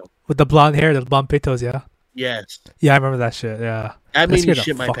piano. With the blonde hair, the blonde pitos, yeah. Yes, Yeah, I remember that shit. Yeah, that that made me scared the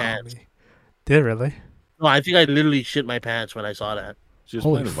shit my fuck out of pants. me. Did it really? No, I think I literally shit my pants when I saw that. She was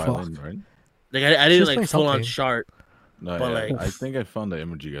Holy playing the violin, right? Like I She didn't was like playing full on something. sharp. No, But, yeah, like- I think I found the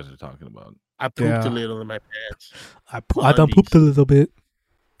image you guys are talking about. I pooped Yeah. a little in my pants. I done pooped a little bit.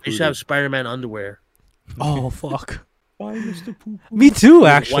 I used to have Spider-Man underwear. Oh fuck. Bye, Mr. Poo. Me too, was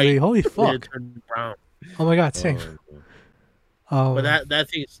actually. white. Holy It fuck. turned brown. Oh my god, same. But that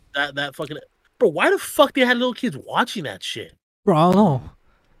thing is that fucking bro. Why the fuck they had little kids watching that shit? bro, I don't know.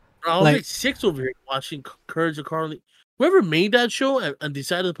 Bro, I was Like- like 6 over here watching Courage the Cowardly. Whoever made that show and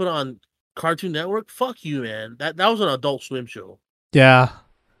decided to put it on Cartoon Network, fuck you, man. That was an Adult Swim show. Yeah,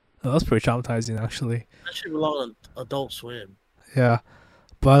 that was pretty traumatizing, actually. That shit belonged on Adult Swim. Yeah,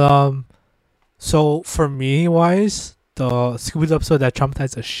 but so for me wise, the Scooby-Doo episode that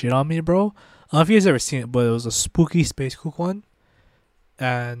traumatized the shit on me, bro. I don't know if you guys ever seen it, but it was a spooky space cook one,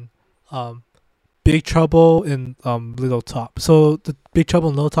 and Big Trouble in Little Top. So the Big Trouble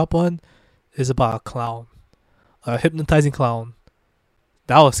in Little Top one is about a clown, a hypnotizing clown.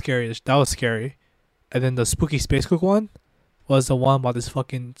 That was scary. That was scary. And then the spooky space cook one was the one about this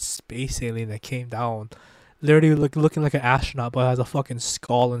fucking space alien that came down, literally looking like an astronaut, but has a fucking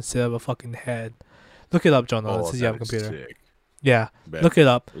skull instead of a fucking head. Look it up, John. Oh, Since you have a that is computer. sick. Yeah, Bet. look it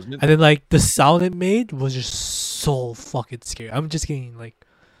up. Wasn't it? And then like the sound it made was just so fucking scary. I'm just getting like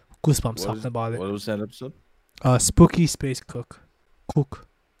goosebumps What talking is- about it. What was that episode? Spooky space cook.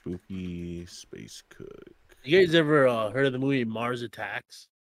 Spooky Space Cook. You guys ever heard of the movie Mars Attacks?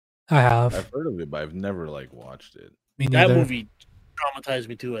 I have. I've heard of it, but I've never like watched it. Me That neither. movie traumatized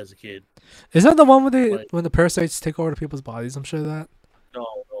me too as a kid. Is that the one where Like- when the parasites take over the people's bodies? I'm sure of that.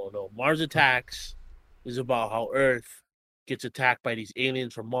 No. Mars Attacks is about how Earth gets attacked by these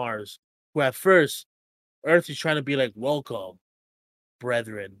aliens from Mars, who at first Earth is trying to be like, welcome,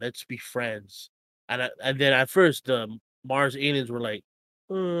 brethren, let's be friends. And then at first the Mars aliens were like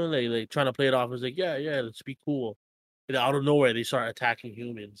trying to play it off as like, yeah, let's be cool. And out of nowhere they start attacking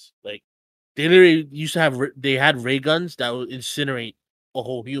humans. Like they literally used to have they had ray guns that would incinerate a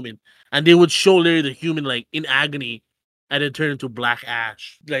whole human, and they would show literally the human like in agony, and then turn into black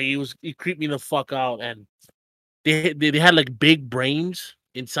ash. Like it creeped me the fuck out. And they had like big brains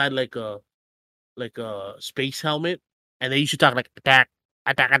inside like a space helmet, and they used to talk like attack,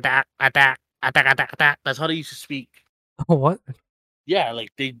 attack, attack, attack, attack, attack, attack. That's how they used to speak. Oh, what? Yeah,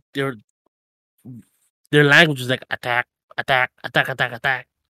 like their language was like attack, attack, attack, attack, attack.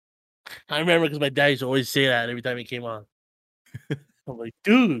 I remember because my dad used to always say that every time he came on. I'm like,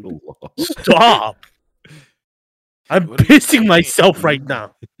 dude, stop! I'm What are you pissing myself right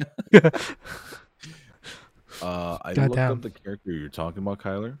now. I looked Goddamn. up the character you're talking about,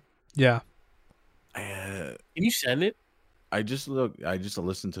 Kyler. Yeah. Can you send it? I just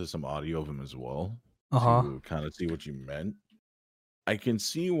listened to some audio of him as well Uh-huh. to kind of see what you meant. I can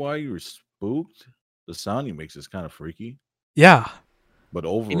see why you were spooked. The sound he makes is kind of freaky, Yeah. but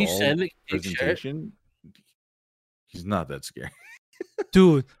overall, Can you send it? Can you share it? presentation, he's not that scary.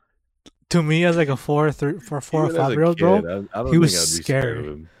 Dude, to me as like a 4 or Even 5 as a year old, bro, kid, I don't he think was I'd be scared scary. of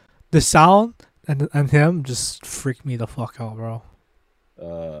him. the sound and him just freaked me the fuck out, bro.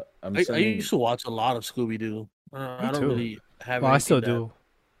 I'm I sending, used to watch a lot of Scooby Doo. I don't too. really have. Well, I anything still that- do.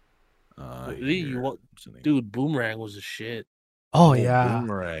 Really, you here, want- I'm sending- Dude, Boomerang was a shit. Oh, yeah.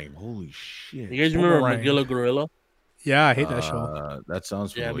 Boomerang! Holy shit! You guys remember Boomerang. Magilla Gorilla? Yeah, I hate that show. That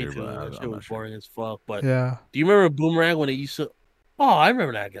sounds Yeah, familiar, me too. but That I'm shit not was sure. boring as fuck. But Yeah. do you remember Boomerang when it used to? Oh, I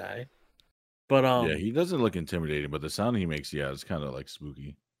remember that guy. But Yeah, he doesn't look intimidating, but the sound he makes, yeah, it's kind of like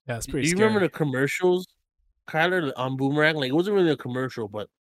spooky. Yeah, it's do pretty you scary. remember the commercials, Kyler, on Boomerang? Like it wasn't really a commercial, but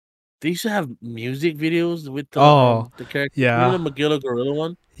they used to have music videos with the character. yeah. Remember the Magilla Gorilla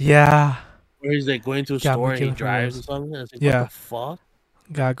one? Yeah. Where he's like going to a Yeah, store and he Magilla drives or Gorillas. something. And it's like, Yeah. what the fuck?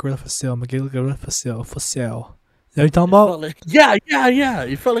 Got gorilla for sale. Miguel gorilla for sale. For sale. Is that what you talking It about? felt like, yeah.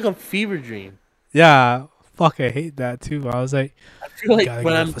 It felt like a fever dream. Yeah. fuck, I hate that too. I was like, I feel like gotta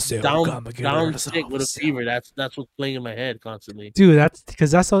when get I'm off a sale, down gotta get down off sick with a a sale. fever, that's what's playing in my head constantly. Dude, that's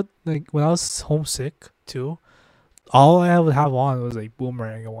because that's what, like, when I was homesick too, all I would have on was like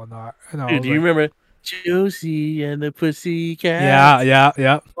Boomerang and whatnot, and I Dude, was do you like, remember Josie and the yeah, Pussycats? yeah,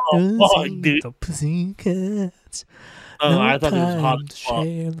 yeah. Oh fuck, dude. The pussycats, I no thought it was hot time as to fuck.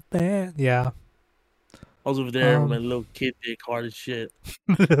 share the band. Yeah. I was over there with my little kid dick hard as shit.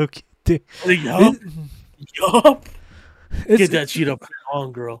 Okay. Like, yup. It's Get that shit up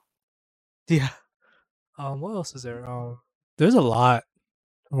on, girl. yeah. What else is there? There's a lot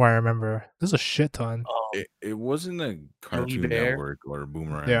where I remember. There's a shit ton. It wasn't a Yogi Cartoon Bear. Network or a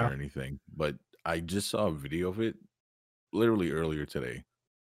Boomerang Yeah. or anything, but I just saw a video of it literally earlier today.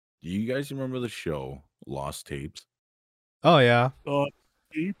 Do you guys remember the show Lost Tapes? Oh yeah,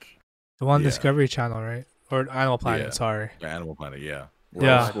 Deep. the one Yeah. Discovery Channel, right? Or Animal Planet. Yeah. Sorry. Animal Planet, yeah. Where it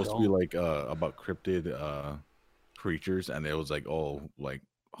Yeah. was supposed to be like about cryptid creatures, and it was like all like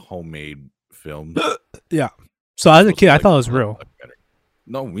homemade films. Yeah. So as a Supposed to kid, be, I like, thought it was a real. documentary.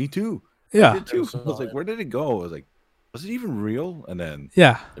 No, me too. I Yeah. did too. I I was saw like, it. where did it go? I was like, was it even real? And then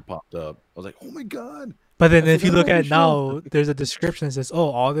Yeah. it popped up. I was like, oh my god. But then I if you forgot look about at the it show. now, there's a description that says, "Oh,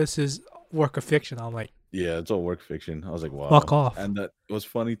 all this is work of fiction." I'm like, Yeah, it's all work fiction. I was like, wow. fuck off. And that was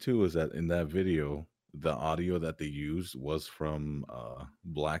funny too, is that in that video, the audio that they used was from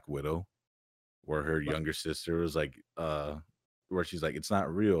Black Widow, where her younger sister was like, where she's like, it's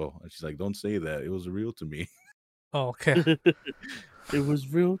not real. And she's like, don't say that. It was real to me. Oh, okay. It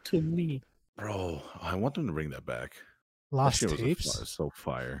was real to me. Bro, I want them to bring that back. Lost That shit was tapes. so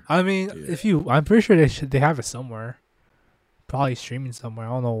fire. I mean, Yeah. I'm pretty sure they have it somewhere. Probably streaming somewhere. I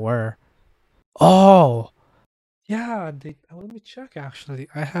don't know where. Oh, yeah. Let me check. Actually,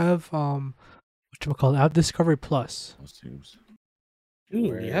 I have whatchamacallit, I have Discovery Plus. Lost Tapes.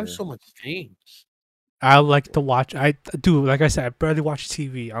 Dude, you have Where- so much things. I like to watch. I do, like I said, I barely watch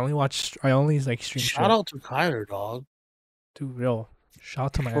TV. I only like stream Shout shit. out to Kyler, dog, Dude, real. Shout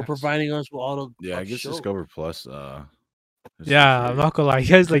out to my for ass. providing us with all the Yeah, I guess shows. Discover Plus. is Yeah, for I'm free. not gonna lie. You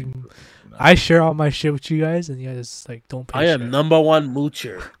guys like, You know. I share all my shit with you guys, and you guys like don't pay I am shit. #1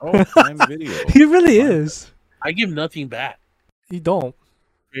 moocher. Oh, Prime Video. He really Prime- is. I give nothing back. He don't.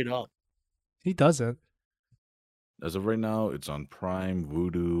 Straight up. He doesn't. As of right now, it's on Prime,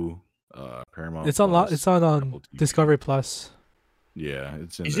 Vudu, Paramount. It's on. Plus, It's on Apple TV. Discovery Plus. Yeah,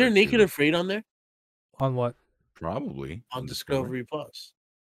 it's in Is there there Naked too. Afraid on there? On what? Probably On Discovery Plus.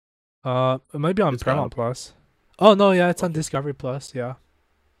 It might be on It's Paramount got- Plus. Oh no, yeah, it's on Discovery Plus. Yeah.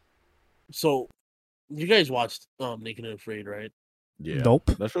 So, you guys watched Naked and Afraid, right? Yeah. Nope.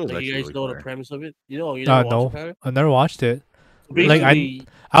 That show was Like, actually you guys really know the fire. premise of it? You know, you never No, watched it, Kyler? I never watched it. So Like, basically,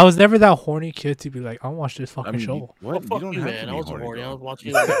 I was never that horny kid to be like, I want to watch this fucking I mean, show. what? oh, fuck you don't you, have man. to I be wasn't horny. I though. was watching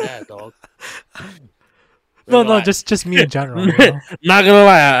it with my dad, dog. No, Not just me in general. You know? Not gonna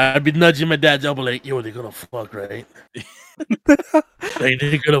lie, I'd be nudging my dad's elbow like, yo, they're gonna fuck, right? Like,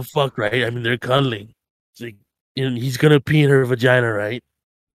 they're gonna fuck, right? I mean, they're cuddling. It's like, you know, he's gonna pee in her vagina, right?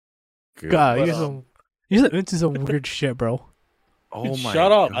 Good. God, But, you're into some weird shit, bro. Oh my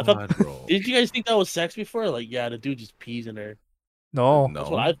shut up. God, I thought- bro. Did you guys think that was sex before? Like, yeah, the dude just pees in her. No, That's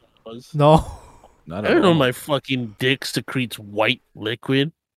what I thought it was. no. Not I at don't know all. my fucking dick secretes white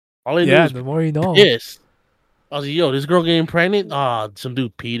liquid. All I Yeah, knew the more you know. was piss. I was like, yo, this girl getting pregnant? Ah, some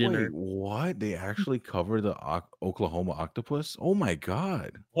dude peed in her. Wait, what? They actually cover the Oklahoma octopus? Oh my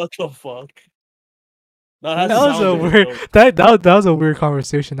God. What the fuck? No, That that was sounds a like weird. joke. That was a weird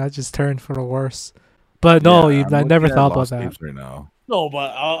conversation. That just turned for the worse. But no, Yeah, I'm I never looking at thought about Lost that. Tapes right now. No, but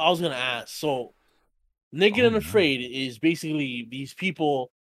I was gonna ask. So, Naked Oh, and no. Afraid is basically these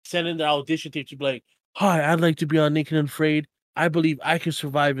people sending their audition tape to be like, "Hi, I'd like to be on Naked and Afraid. I believe I can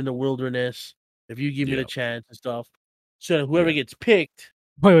survive in the wilderness if you give me the Yep. chance and stuff." So whoever Yeah. gets picked,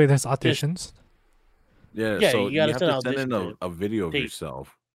 Wait, there's auditions. Yeah, Yeah, so you you gotta have send to out send in audition a video of tape.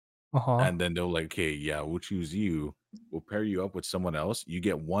 yourself, Uh-huh. and then they'll like, okay, yeah, we'll choose you. We'll pair you up with someone else. You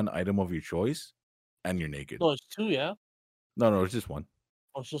get one item of your choice, and you're naked. no, it's two, yeah. No, it's just one.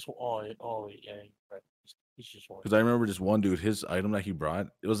 Oh, it's just yeah, right. It's just one. Because I remember just one dude, his item that he brought,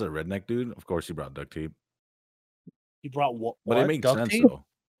 it was a redneck dude. Of course, he brought duct tape, He brought what? but it makes Duct sense tape? though.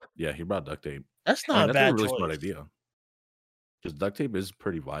 Yeah, he brought duct tape. That's I not mean, a that's bad a really choice. smart idea. Because duct tape is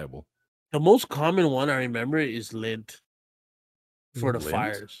pretty viable. The most common one I remember is lint for the Lint?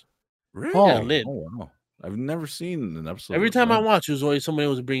 fires. Really? Oh. Yeah, lint. Oh wow. I've never seen an episode. Every of time I lint. watch, it was always somebody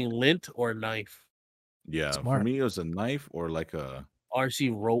was bringing lint or a knife. Yeah, for Smart. me it was a knife or like a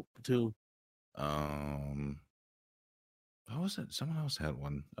RC rope too. what was it? Someone else had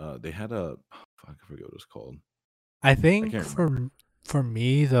one. They had a fuck, I forget what it was called. I think can't for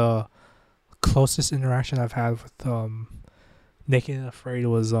me the closest interaction I've had with Naked and Afraid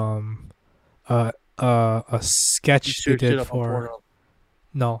was a You sketch they searched it did up on for Pornhub.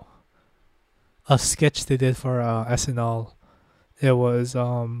 no a sketch they did for SNL. It was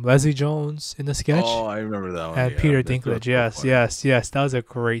Leslie Jones in the sketch Oh, I remember that one. and Yeah, Peter that shit was Dinklage. so Yes, funny. yes, yes. That was a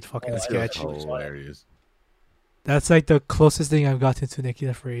great fucking Oh, That shit was sketch. hilarious. That's like the closest thing I've gotten to Naked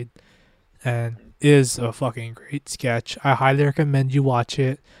and Afraid, and is a fucking great sketch. I highly recommend you watch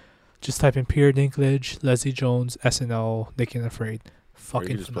it. Just type in Peter Dinklage, Leslie Jones, SNL, Naked and Afraid. Or you Fucking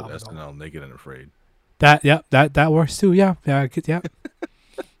could just put phenomenal. SNL Naked and Afraid. That works too. Yeah, yeah, yep.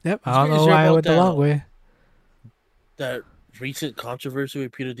 Yep. I Did you don't guys know hear why I about went the long way. that recent controversy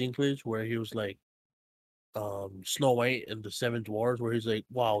with Peter Dinklage where he was like, Snow White and the Seven Dwarfs, where he's like,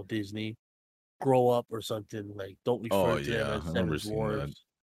 "Wow, Disney, grow up" or something. Like, don't Oh refer to them yeah, as I Seven remember seeing that. Dwarfs.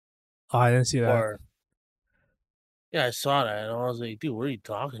 Oh, I didn't see that. Or yeah, I saw that and I was like, dude, what are you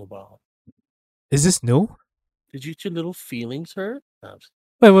talking about? Is this new? Did you get your little feelings hurt? No, I'm just-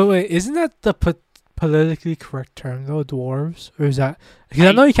 Wait. Isn't that the politically correct term though, dwarves? Or is that? Because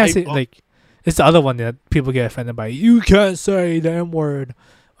I know you can't say like. It's the other one that people get offended by. You can't say the M word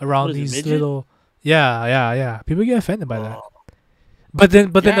around What is it, these midget? little. Yeah. People get offended by that. Oh, But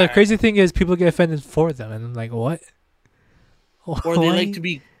then the yeah. crazy thing is, people get offended for them, and I'm like, what? Or they like to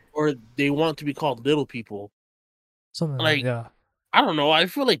be, or they want to be called little people. Something Like, yeah. I don't know. I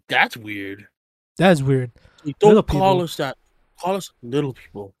feel like that's weird. That's weird. Like, Little don't call people. us that. Call us little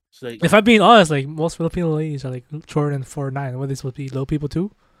people. It's like, If I'm being honest, like most Filipino ladies are like shorter than 4'9". What are they supposed to be? Little people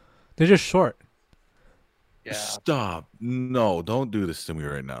too? They're just short. yeah, Stop! No, don't do this to me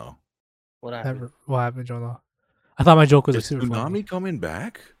right now. what happened? Never. What happened, Jonah? I thought my joke was like Is super funny. Tsunami coming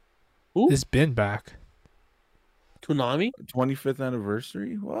back? Who? It's been back. Toonami? 25th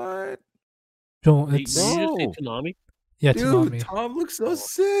anniversary? What? Joe, Did you it's just say No. Toonami? yeah, Dude, Toonami. Tom looks so Oh.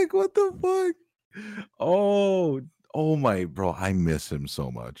 sick. What the fuck? Oh my bro, I miss him so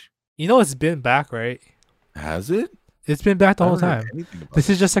much. You know it's been back, right? Has it? It's been back the I whole haven't heard time. anything about This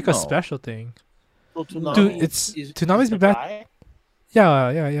is it. just like a No. special thing. So No. Toonami it's is Toonami's the been back. guy?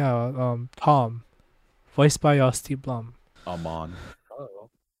 Yeah. Tom, voiced by Steve Blum. Amon. I don't know.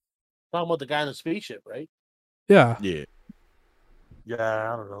 Talking about the guy in the spaceship, right? Yeah. Yeah.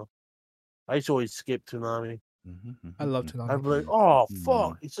 Yeah, I don't know. I used to always skip Toonami. I love I'd Toonami. be like, oh Mhm.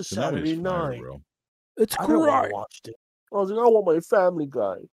 fuck, it's a Tsunami Saturday is fire, night. bro. It's I don't want to great. watch it. I was like, I want my Family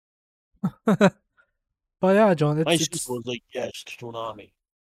Guy. But yeah, John, My it's sister was like, yes, Toonami.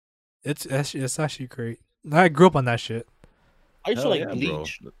 it's actually great. I grew up on that shit. I used to Hell like yeah, bro.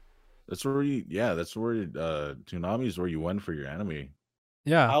 Bleach. That's where Toonami is where you went for your anime. I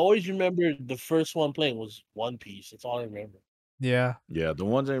Yeah. always remember the first one playing was One Piece. That's all I remember. Yeah. Yeah, the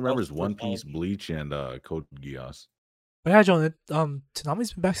ones I remember was is the One first Piece, anime. Bleach, and Code Geass. But yeah, John,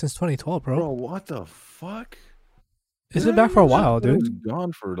 Toonami's been back since 2012, bro. Bro, what the fuck? It's been back for a while, It was dude.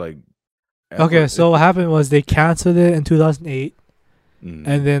 gone for like. Okay, ever. so what happened was they canceled it in 2008, Mhm.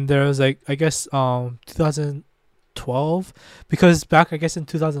 and then there was like, I guess 2012, because back I guess in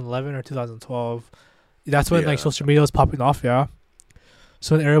 2011 or 2012, that's when like Yeah. social media was popping off, yeah.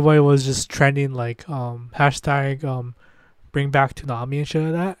 So when everybody was just trending like hashtag bring back Toonami and shit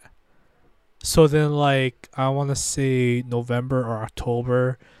like that. So then like I want to say November or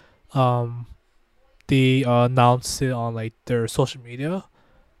October, they announced it on like their social media.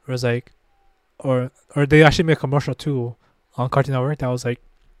 It was like, or they actually made a commercial too on Cartoon Network that was like,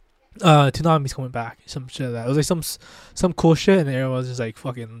 Toonami's coming back, some shit like that. It was like some cool shit, and everyone was just like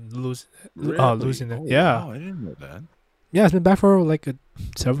fucking losing it. Oh, Yeah, wow, I didn't know that. yeah, it's been back for like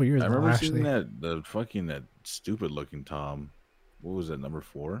several years I now. remember Actually, seeing that stupid looking Tom. What was that, number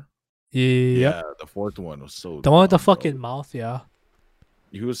 4? yeah, Yeah, the 4th one was so. the one with the dumb, bro. fucking mouth, yeah.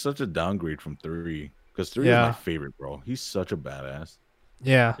 He was such a downgrade from 3, because 3 is Yeah. my favorite, bro. He's such a badass.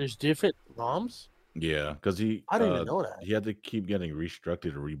 Yeah. There's different ROMs? Yeah, because he I didn't even know that. he had to keep getting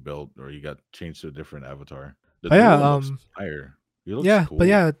restructured or rebuilt, or he got changed to a different avatar. The But new yeah, one looks fire. He looks yeah, cool. but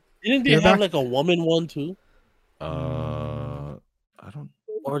yeah, Didn't they They're have back- like a woman one too? I don't.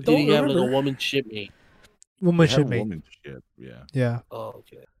 Or did Don't he have like a remember. woman shipmate? woman They have should a make. woman ship. Yeah. Yeah, Oh,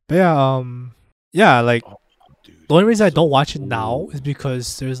 okay. but yeah, like Oh, dude, the only reason I so don't watch it now cool. is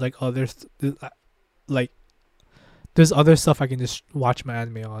because there's like other like there's other stuff I can just watch my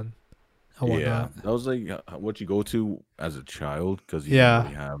anime on and Yeah, whatnot. that was like what you go to as a child because you Yeah.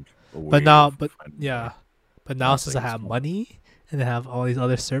 didn't really have a way But now, of finding yeah, money. but now That's since like I it's have cool. money and I have all these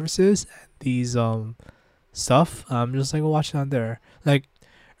other services and these stuff, I'm just like watching on there. Like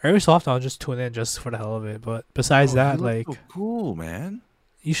every so often I'll just tune in just for the hell of it. But besides Bro, that, you look like so cool, man.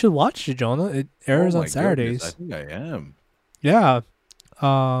 you should watch it, Jonah. It Oh airs my on goodness, Saturdays. I think I am. Yeah.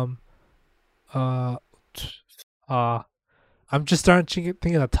 Um Uh, uh, I'm just starting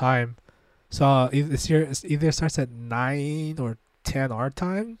thinking of time. So this year it either starts at 9 or 10 our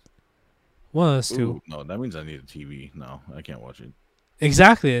time. One of those two. Ooh, no, that means I need a TV. No, I can't watch it.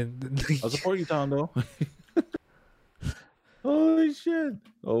 Exactly. I'll support you, Tom, though. Holy shit!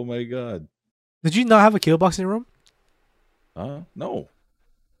 Oh my god. Did you not have a cable box in your room? No. Do you What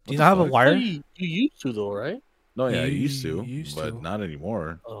the not have a fuck? wire? You used to though, right? No, yeah, I You used to, used but to. not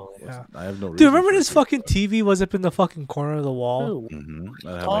anymore. Oh, Yeah. I have no reason. Dude, remember this fucking TV was up in the fucking corner of the wall? Mm-hmm.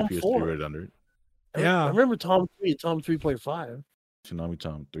 I have my Tom PS3 4. right under it. Yeah. I remember Tom 3 and Tom 3.5. Tsunami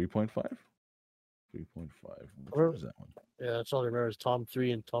Tom 3.5? 3.5. Which Or- one is that one? Yeah, that's all I remember is Tom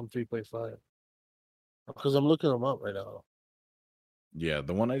 3 and Tom 3.5. Because I'm looking them up right now. Yeah,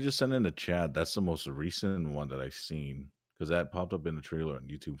 the one I just sent in the chat, that's the most recent one that I've seen. Because that popped up in the trailer on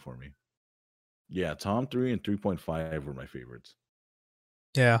YouTube for me. Yeah, Tom 3 and 3.5 were my favorites.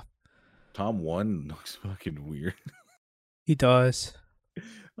 Yeah, Tom 1 looks fucking weird. he does.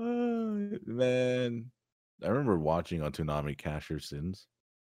 Man. I remember watching on Toonami Cash Your Sins.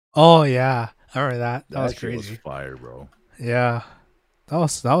 Oh yeah, I remember that. That was That shit was crazy. fire, bro. Yeah, that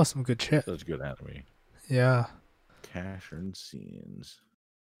was some good shit. Such good anime. Yeah, Cash Your Sins.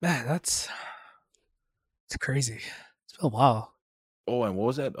 man, it's crazy. It's been a while. Oh, and what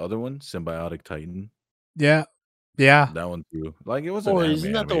was that other one? Symbiotic Titan. Yeah, yeah. That one too. Like it wasn't Oh, anime,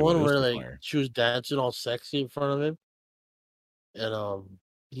 isn't that the anime, but one it was where still like fire. she was dancing all sexy in front of him, and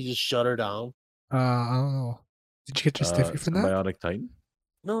he just shut her down? I don't know. Did you get your stiffy from that? Symbiotic Titan.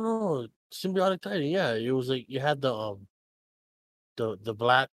 No, symbiotic titan. Yeah, it was like you had the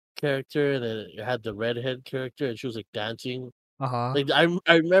black character, and then you had the redhead character, and she was like dancing. Like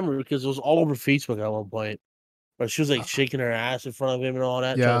I remember because it was all over Facebook at one point, where she was like shaking her ass in front of him and all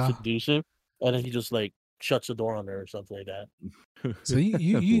that, trying Yeah. to seduce him, and then he just like shuts the door on her or something like that. So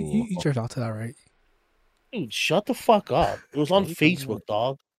you jerked out to that, right? Dude, shut the fuck up! It was on What are you talking Facebook, about?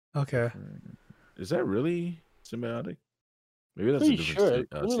 dog. Okay. Is that really symbiotic? Maybe that's a Pretty different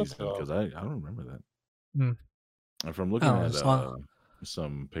sure. Let me look season it up. because I don't remember that. Hmm. And from looking Oh, at it's not-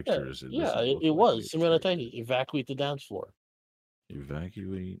 some Yeah, pictures, yeah, doesn't look it like was it's symbiotic straight. titan. Evacuate the dance floor.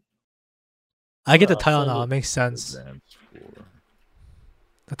 Evacuate I get the I'll title send now. it. It makes the sense. dance floor.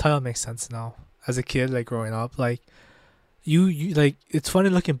 The title makes sense now. As a kid, like growing up, like you like it's funny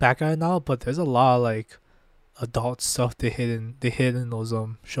looking back at it now, but there's a lot of like adult stuff they hid in those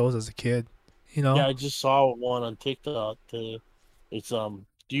shows as a kid. You know? Yeah, I just saw one on TikTok. It's Do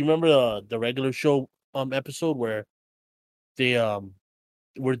you remember the regular show episode where they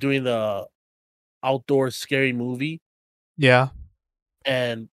were doing the outdoor scary movie Yeah.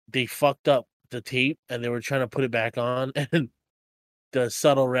 and they fucked up the tape and they were trying to put it back on and the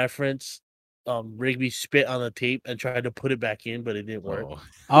subtle reference, Rigby spit on the tape and tried to put it back in, but it didn't work.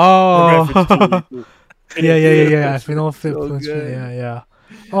 Oh, The reference to Oh. it. yeah. If you know if it so puts me, good. yeah.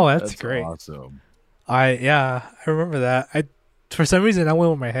 Oh, that's great. Awesome. I remember that. I for some reason that went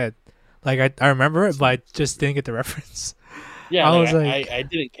over my head. Like I remember it, but I just didn't get the reference. Yeah, I like, was like, I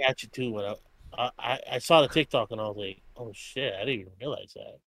didn't catch it too when I saw the TikTok and I was like, oh shit, I didn't even realize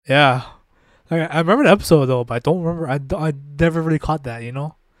that. yeah. Like, I remember the episode though, but I don't remember. I never really caught that. You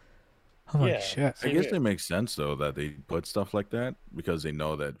know. I'm like Yeah. shit. I guess it makes sense though that they put stuff like that because they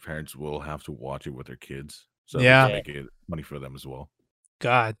know that parents will have to watch it with their kids, so Yeah. they can make it money for them as well.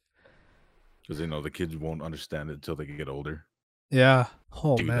 God. Because they know the kids won't understand it until they get older. Yeah.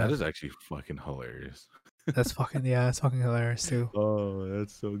 Oh Dude, man, that is actually fucking hilarious. that's fucking that's fucking hilarious too. Oh,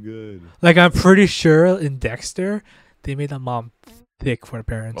 that's so good. Like I'm pretty sure in Dexter, they made the mom thick for the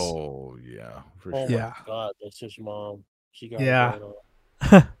parents. Oh yeah, for Oh sure. Yeah. my god, that's his mom. She got Yeah. it going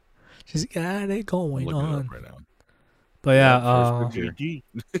on. She's got it I'm going looking it on. up right now. But yeah, first picture. GG.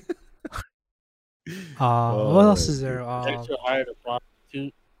 what else is there? Dexter hired a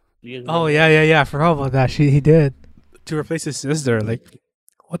prostitute. You guys Oh remember that? yeah. I forgot about that. He did to replace his sister. Like,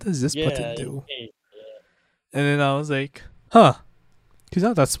 what does this button Yeah, do? hey, And then I was like, huh, he's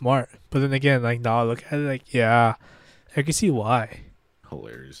not that smart. But then again, like now I look at it, like yeah, I can see why.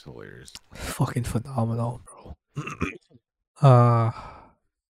 Hilarious. Fucking phenomenal, bro.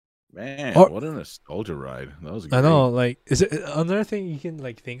 Man, Or- what a nostalgia ride. That was great. I know. Like, is it another thing you can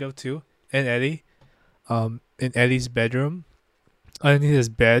like think of too? And Eddie, in Eddie's bedroom, underneath his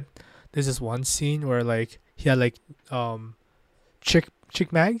bed, there's this one scene where like he had like chick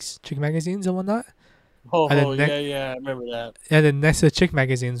magazines and whatnot, Oh, And then yeah, I remember that. and then next to the chick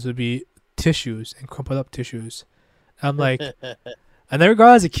magazines would be tissues and crumpled up tissues. I'm like, I never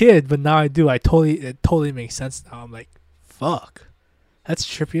got it as a kid, but now I do. It totally makes sense now. I'm like, fuck, that's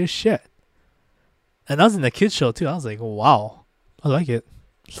trippy as shit. And I was in the kids show too. I was like, wow, I like it.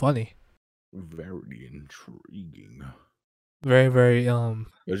 It's funny. Very intriguing. Very, very It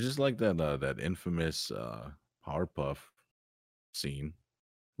was just like that infamous Powerpuff scene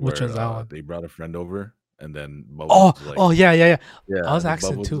which where one's that one? they brought a friend over, and then Bubbles Oh, was like, oh yeah, yeah, yeah. I yeah, was and then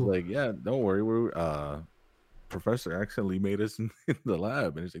accent Bubbles was too. like, yeah, don't worry, we're Professor accidentally made us in the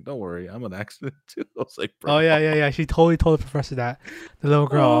lab, and he's like, don't worry, I'm an accident too. I was like, bro, Oh yeah, yeah, yeah. She totally told the professor that. The little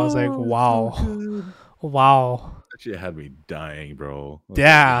girl. I was like, oh, it's so wow, good. wow. That shit had me dying, bro. I was like,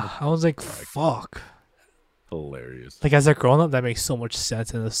 Yeah, what I was like, the fuck? fuck. Hilarious. Like as a grown up, that makes so much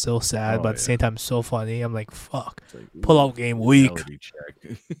sense and it's so sad, Oh but at the yeah, same time, so funny. I'm like, fuck. it's like, Pull ooh, out game week. reality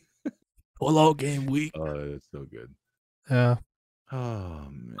check. Pull out game week. It's so good. Yeah, Oh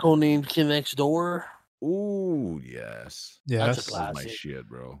man. Codenamed Kid Next Door. Ooh, yes. That's a yes, That was my classic. shit,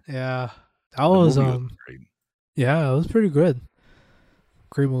 bro. yeah. That The was movie was great. yeah, it was pretty good.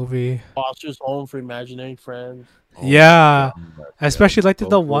 Great movie. Foster's Home for Imaginary Friends. Oh my Yeah, god. especially Yes. like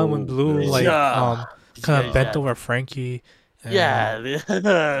the one when Coco, Blue Bill. like Did you kind of guys bent over Frankie. And, Yeah, did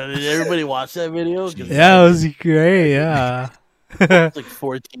everybody watch that video? 'Cause yeah, I it was did. great. Yeah. It's like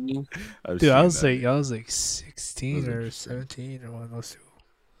 14. I've Dude, seen I was that. like, I was like That 16 was or interesting. 17 or one of those two.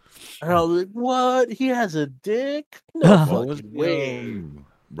 And I was like, what? He has a dick? No What was fucking way.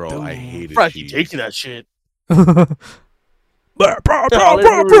 bro? I hated Frankie cheese taking that shit. Bro, bro, All bro, I bro,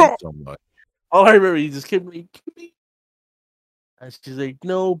 remember, bro. so much. all I remember, he just kept like, and she's like,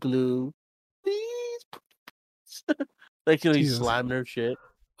 no, Blue, please. Like, he's Jesus. slamming her shit.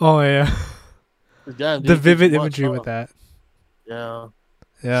 Oh yeah, Damn, dude, the you think vivid too much, imagery huh? with that. Yeah.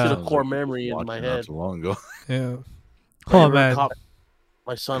 Should Yeah, have Sounds core like you just memory in watched my it not head. too long ago. yeah. If I Oh ever man, caught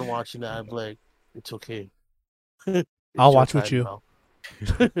my son watching that, I'd be like, it's okay. It's I'll your watch with time you. now.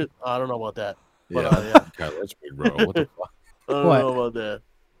 I don't know about that. But, Yeah, yeah. God, that's weird, bro. What the fuck? I don't What? know about that.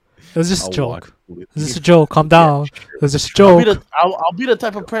 It was just a I'll watch joke. it with It was just a you. joke. Calm down. It was just a I'll be joke. I'll be the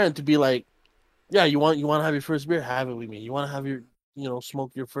type of parent to be like, yeah, you want to have your first beer, have it with me. You want to have your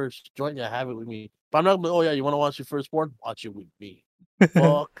smoke your first joint, yeah, have it with me. But I'm not gonna be, oh yeah, you want to watch your first porn, watch it with me.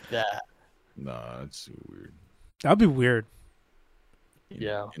 Fuck that. Nah, that's too weird. That'd be weird.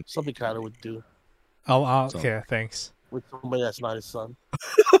 Yeah, something Kyler would do Oh, So- okay. Thanks. with somebody that's not his son.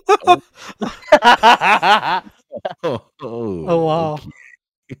 Oh, Oh wow. okay.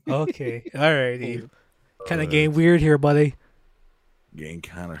 Okay. Alrighty. Kind of Uh, getting weird here, buddy. Getting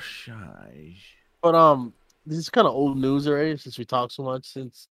kind of shy. But this is kind of old news already since we talked so much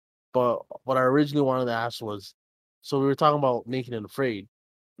since. But what I originally wanted to ask was, so we were talking about Naked and Afraid,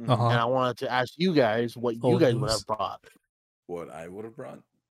 Uh and huh. I wanted to ask you guys what you Old guys would news. have brought. What I would have brought?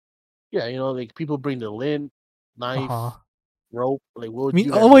 Yeah, like people bring the lint, Uh knife, huh. rope. Like, what I would mean,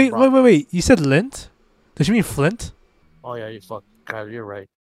 you guys oh have wait, brought? wait. You said lint? Does she mean flint? Oh yeah, you fuck, Kyler, you're right.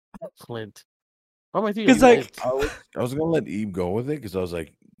 Flint. Why am I thinking Because of like, lint? I was gonna let Eve go with it because I was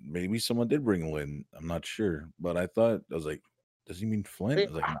like, maybe someone did bring Lynn. I'm not sure, but I was like, does he mean Flint? I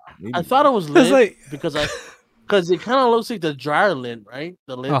was like, nah, maybe I thought it was it's lint like, because it kind of looks like the dryer lint, right?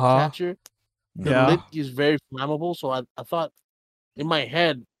 The lint catcher. The yeah. lint is very flammable, so I thought in my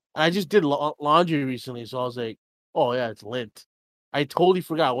head, and I just did laundry recently, so I was like, oh yeah, it's lint. I totally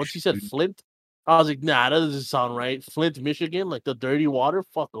forgot. Once you said Flint, I was like, nah, that doesn't sound right. Flint, Michigan, like the dirty water,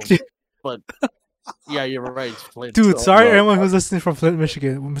 fuck them. But yeah, you're right, it's Flint. Dude, So, sorry no. everyone who's listening from Flint,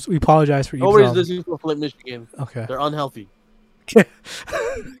 Michigan. We apologize for nobody's eavesdropping. listening to Flint, Michigan. Okay. They're unhealthy.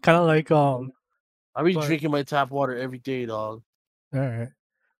 Kind of like I be but- drinking my tap water every day, dog. All right.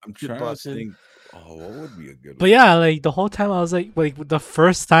 I'm Good trying bussin'. to think. Oh, what would be a good But one? yeah, like the whole time I was like the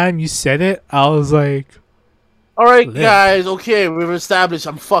first time you said it, I was like, All right, Lint. guys. Okay, we've established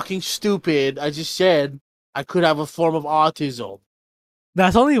I'm fucking stupid. I just said I could have a form of autism.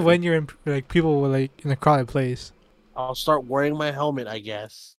 that's only when you're in like people were like in a crowded place. I'll start wearing my helmet, I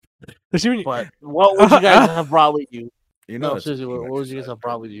guess. Does she mean- But what would you guys have brought with you? You know, No, that's seriously, pretty what much would you guys that, have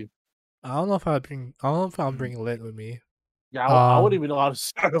brought with you? I don't know if I don't know if I'm bringing lint with me. Yeah, I Um, wouldn't even know how to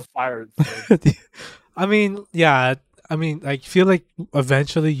start a fire. I mean, yeah. I mean, I feel like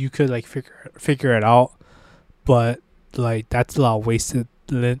eventually you could like figure it out, but like that's a lot of wasted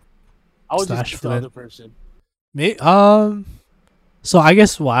lint. I would just Slash keep the Flint. other person. So I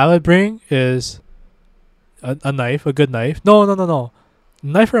guess what I would bring is a knife, a good knife. No.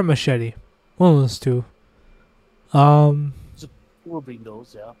 Knife or a machete. One of those two. We'll bring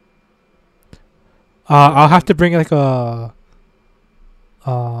those, yeah. I'll have to bring like a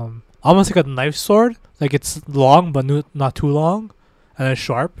almost like a knife sword. Like it's long but not too long, and then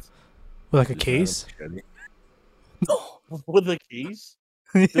sharp, with like a case. No. With the keys?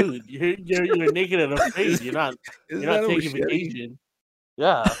 Dude, you're naked and afraid. You're not taking vacation.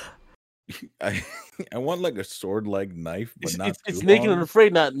 Yeah. I I want like a sword like knife, but not It's too naked and long.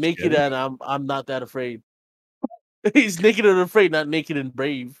 afraid, not naked, Machete? and I'm not that afraid. He's naked and afraid, not naked and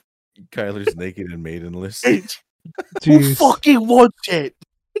brave. Kyler's naked and maidenless. Who Jeez. fucking wants it?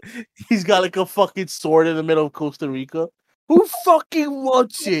 He's got like a fucking sword in the middle of Costa Rica. Who fucking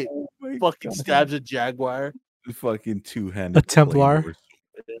wants it? Oh my Fucking god. stabs a jaguar. Fucking A two-handed Templar. claymore.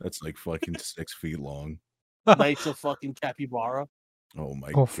 That's like fucking 6 feet long. Knights of fucking capybara. Oh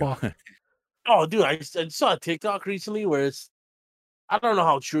my Oh fuck. god. Oh, dude, I saw a TikTok recently where I don't know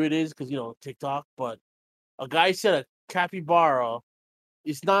how true it is because TikTok, but a guy said a capybara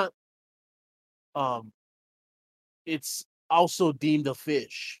is not um it's also deemed a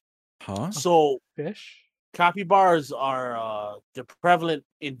fish. Huh? So Fish? capybaras are they're prevalent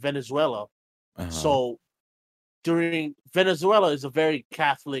in Venezuela. Uh-huh. So during Venezuela is a very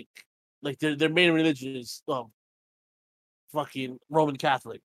Catholic, like their main religion is fucking Roman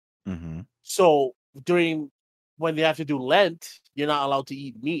Catholic. Mm-hmm. So during when they have to do Lent, you're not allowed to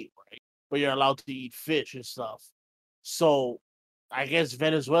eat meat, right? But you're allowed to eat fish and stuff. So I guess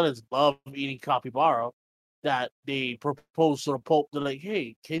Venezuelans love eating capybara that they propose to the Pope. They're like,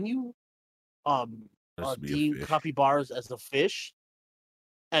 hey, can you Has to be a deem fish. capybaras as a fish?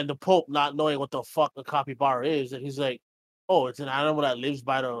 And the Pope, not knowing what the fuck a capybara is, and he's like, oh, it's an animal that lives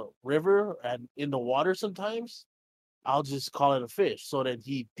by the river and in the water sometimes. I'll just call it a fish. So then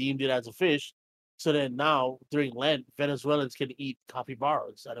he deemed it as a fish. So then now during Lent, Venezuelans can eat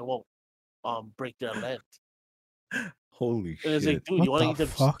capybaras and it won't break their Lent. Holy And it's like, shit. dude, you What want to the eat them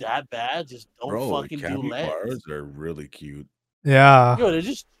just fuck? that bad? Just don't Bro, fucking do Lent. capybaras are really cute. Yeah. Yo, they're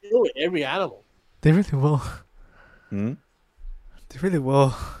just chill with every animal. They really will. Hmm? They really will.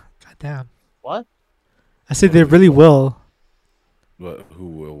 God damn. What? I said What they is it? really will. But who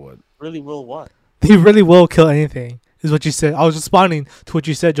will what? Really will what? They really will kill anything. Is what you said. I was responding to what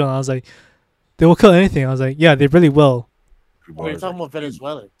you said, John. I was like, they will kill anything. I was like, yeah, they really will. Oh, you're Capybaras are talking about cute.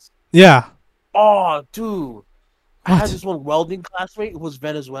 Venezuelans. Yeah. Oh, dude. I had What? this one welding classmate who was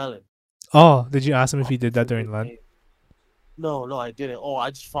Venezuelan. Oh, did you ask him if he did that Forget during his Lent? name. No, I didn't. Oh,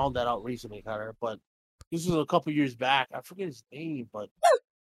 I just found that out recently, Connor. But this was a couple years back. I forget his name, but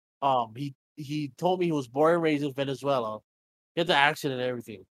he told me he was born and raised in Venezuela. He had the accent and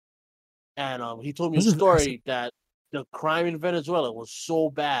everything. And he told me a What's his accent? story that the crime in Venezuela was so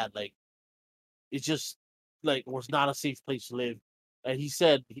bad, like it just like was not a safe place to live. And he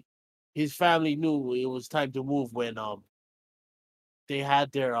said his family knew it was time to move when they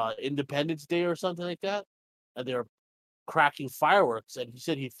had their Independence Day or something like that, and they were cracking fireworks. And he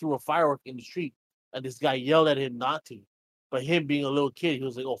said he threw a firework in the street, and this guy yelled at him not to. But him being a little kid, he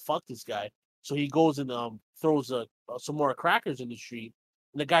was like, "Oh fuck this guy!" So he goes and throws some more crackers in the street,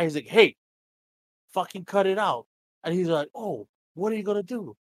 and the guy is like, "Hey, fucking cut it out!" And he's like, "Oh, what are you gonna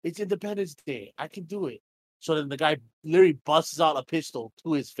do? It's Independence Day. I can do it." So then the guy literally busts out a pistol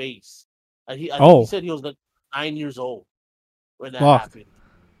to his face, and I think he Oh, said he was like 9 years old when that fuck. happened.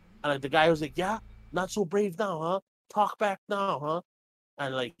 And like, the guy was like, "Yeah, not so brave now, huh? Talk back now, huh?"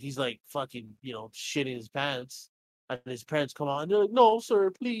 And like he's like fucking, shitting his pants. And his parents come out and they're like, "No, sir,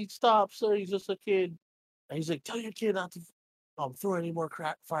 please stop, sir. He's just a kid." And he's like, "Tell your kid not to throw any more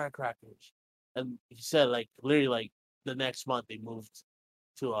firecrackers." And he said like literally like the next month they moved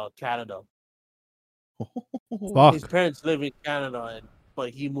to Canada. His Fuck. parents live in Canada, but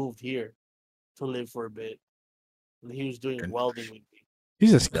he moved here to live for a bit. And he was doing welding with me.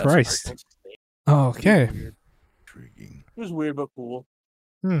 Jesus That's Christ. What's his name? Oh, He was okay. weird. intriguing. He was weird but cool.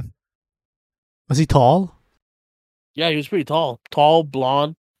 Was he tall? Yeah, he was pretty tall. Tall,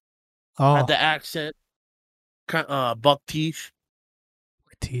 blonde, had Oh, the accent, buck teeth.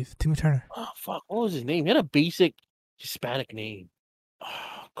 teeth. Timmy Turner. Oh fuck, what was his name? He had a basic Hispanic name.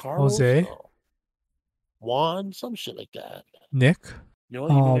 Carlos, Jose. no. Juan, some shit like that. Nick. You know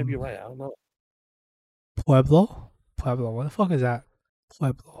what? You may be right. I don't know. Pueblo. Pueblo. What the fuck is that?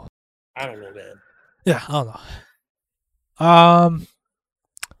 Pueblo. I don't know, man. Yeah, I don't know.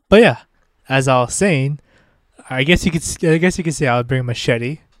 But yeah, as I was saying, I guess you could say I would bring a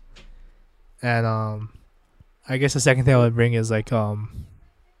machete, and I guess the second thing I would bring is like You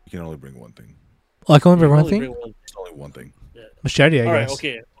can only bring one thing. I can only You bring one only thing. bring one. It's only one thing. Yeah. Machete, I All right, guess.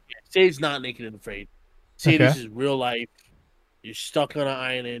 okay. Say it's not naked and afraid. Say Okay. this is real life. You're stuck on an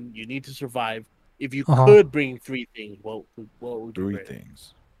island. You need to survive. If you Uh-huh. could bring three things, what would you Three bring?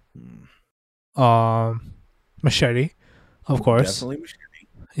 things. Machete, of course. Definitely machete.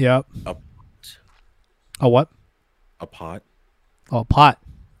 Yep. A, A what? a pot Oh, pot.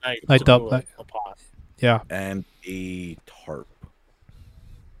 Nice. Like So, the a pot. yeah. and a tarp.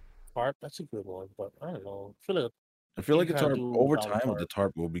 Tarp, that's a good one, but I don't know. I feel like I feel like a can kinda tarp do over without a time, the tarp.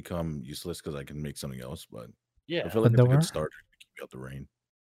 tarp will become useless because I can make something else. But I Yeah, feel like it's a Underwear. good starter to keep you out the rain.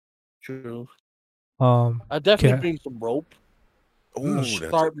 true. Um. I definitely Okay. bring some rope, a Oh, that's a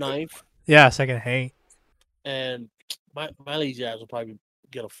sharp good knife, Yeah, second hang. and my lazy ass will probably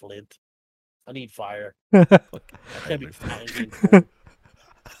get a flint. I need fire. one. I can't be Tyler. fat and getting cold.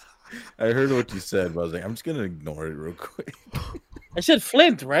 I heard what you said, but I was like, I'm just gonna ignore it real quick. I said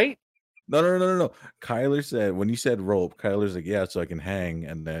flint, right? No. Kyler said when you said rope, Kyler's like, yeah, so I can hang,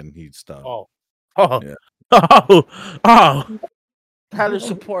 and then he's stunned. Oh. Oh. Yeah. Oh. Tyler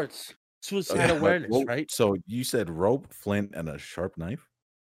supports suicide Okay, but awareness, right? so you said rope, flint, and a sharp knife?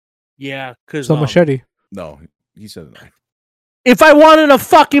 Yeah, because So machete. No, he said a knife. if I wanted a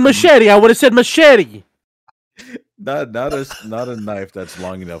fucking machete, I would have said machete. Not a knife that's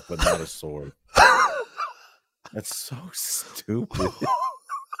long enough, but not a sword. That's so stupid.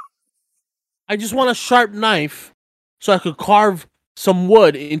 I just want a sharp knife so I could carve some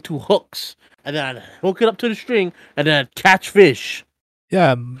wood into hooks, and then I'd hook it up to the string, and then I'd catch fish.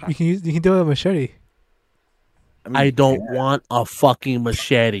 Yeah, you can do it with a machete. mean, I you don't can. want a fucking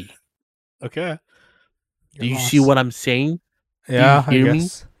machete. Okay. Do you see what I'm saying? Yeah, hear I me?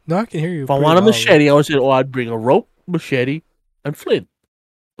 guess. No, I can hear you. If I pretty want a loudly. machete, I would say, oh, I'd bring a rope, machete, and flint.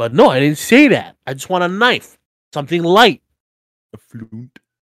 But no, I didn't say that. I just want a knife, something light, A flute.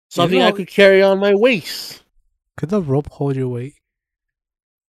 something I know- could carry on my waist. Could the rope hold your weight?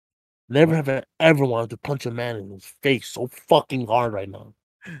 Never have I ever wanted to punch a man in his face so fucking hard right now.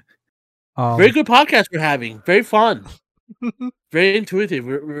 Very good podcast we're having. Very fun. Very intuitive.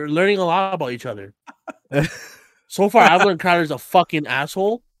 We're learning a lot about each other. So far, I've learned Kyler's a fucking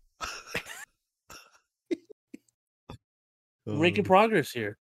asshole. We're making progress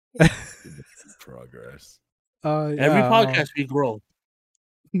here. Progress. Every podcast we grow.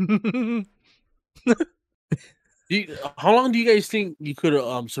 How long do you guys think you could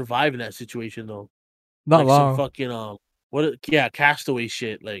survive in that situation though? Not like long. some fucking castaway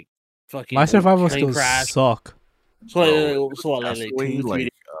shit, like fucking My survival plane skills crash. suck. Like 2 3 days.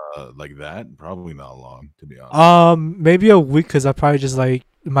 Like that? Probably not long, to be honest. Maybe a week because I probably just like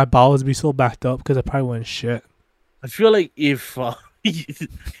my bowels be so backed up because I probably wouldn't shit. I feel like if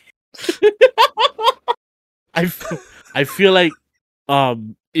I feel like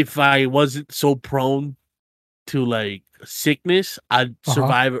if I wasn't so prone to like sickness, I'd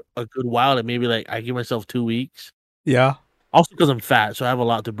survive a good while, and maybe like I give myself 2 weeks. Yeah. Also because I'm fat, so I have a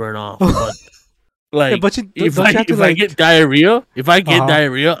lot to burn off. But like, Yeah, but you, if don't you have to, I like, get diarrhea,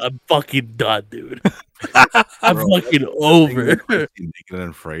 I'm fucking done, dude. I'm Bro, fucking over. Naked and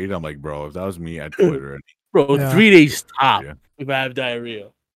afraid. I'm like, bro, if that was me, I'd quit already. Bro, Yeah. 3 days top Yeah. if I have diarrhea.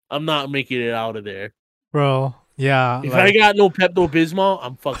 I'm not making it out of there. bro. Yeah. If like, I got no Pepto Bismol,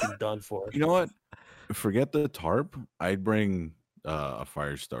 I'm fucking done for. You know what? Forget the tarp. I'd bring a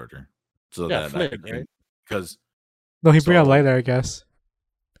fire starter so Yeah, that I flint, can, right? because no, he bring a so- lighter, I guess.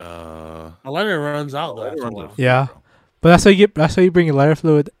 a A lighter runs out though. lighter After a runs while. out of food, Yeah. bro. But that's how you bring a lighter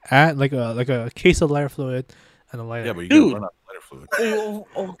fluid and like a case of lighter fluid and a lighter. Yeah, but you Dude. gotta run out of lighter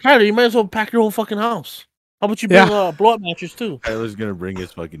fluid. Kyler, you might as well pack your whole fucking house. How about you bring a blow up mattress too? Tyler's gonna bring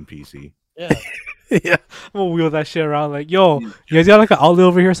his fucking PC. Yeah. Yeah, I'm gonna wheel that shit around like, yo, you guys got like an outlet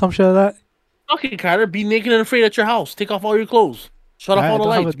over here, some shit like that. Fucking Kyler, be naked and afraid at your house. Take off all your clothes. Shut off I all the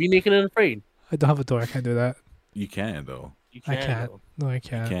don't have lights. a- Be naked and afraid. I don't have a door. I can't do that. You can though. You I can. can't. Though. No, I You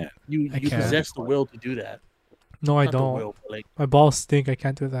can't. can't. You I can't. possess the will to do that. No, I Not the don't. will, but like My balls stink. I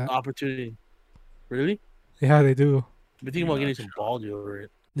can't do that. opportunity. Really? Yeah, they do. I've been thinking about getting some ball deodorant.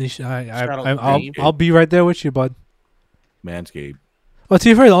 Shout out I'll be right there with you, bud. Manscaped. Well, to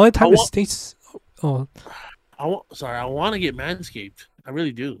be fair, the only time I it want- stinks. Oh, I want to get Manscaped. I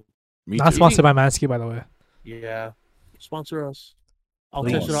really do. Me not too. sponsored by Manscaped, by the way. Yeah. Sponsor us. I'll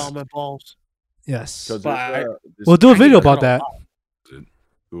Please. test it out on my balls. Yes. 'Cause But this We'll do a I get video it about a that. lot.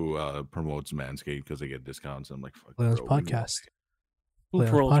 who promotes Manscaped because they get discounts. I'm like, fuck, Leon's bro, we need- podcast. Who Leon's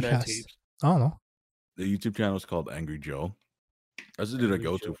promotes podcast. Manscaped? I don't know. The YouTube channel is called Angry Joe. That's the dude I Angry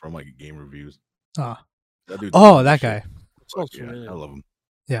go Joe. to from like game reviews. Ah. That dude's Oh, funny that as shit. guy. Sounds Yeah, familiar. I love him.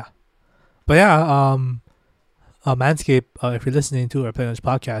 But yeah, Manscaped. If you're listening to or playing this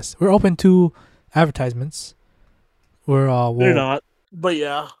podcast, we're open to advertisements. We're They're we'll, not. But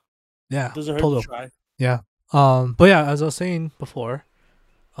yeah. yeah, Doesn't hurt pull to up. try. But yeah, as I was saying before,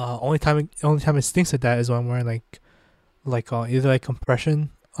 only time it stinks like that is when I'm wearing like either like compression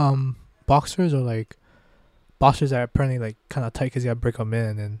boxers or like boxers that are apparently like kind of tight because you gotta break them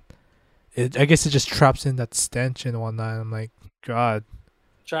in, and I guess it just traps in that stench and whatnot. I'm like, God,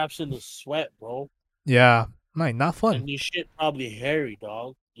 Traps in the sweat, bro. yeah, like not fun. And your shit probably hairy,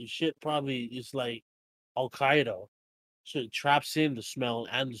 dog. Your shit probably is like Al Qaeda. So it traps in the smell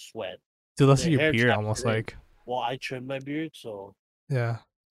and the sweat. Dude, that's The your hair beard traps almost it in. like. Well, I trimmed my beard, so Yeah.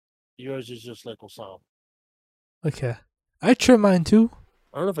 yours is just like Osama. Okay. I trim mine too.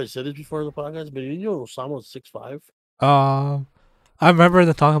 I don't know if I said this before in the podcast, but you know Osama was 6'5". I remember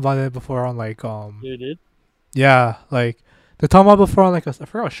them talking about it before on like You did? yeah, like they're talking about before on like I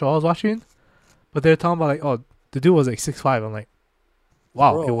forgot what show I was watching, but they're talking about like, oh, the dude was like 6'5". I'm like,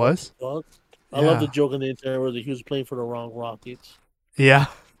 wow, Bro, it what was. the fuck? I Yeah. love the joke on the internet where he was playing for the wrong Rockets. Yeah.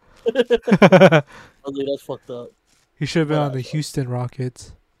 I was like, that's fucked up. He should have been But, on the Houston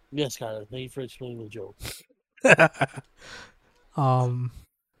Rockets. Yes, Kyler. Thank you for explaining the joke. um.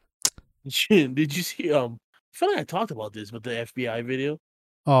 Did you see? I feel like I talked about this, but the FBI video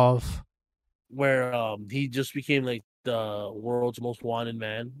Of. where he just became like the world's most wanted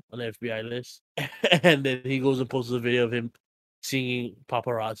man on the FBI list, and then he goes and posts a video of him singing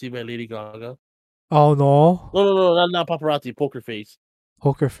 "Paparazzi" by Lady Gaga. Oh no. No, not Paparazzi. Poker Face.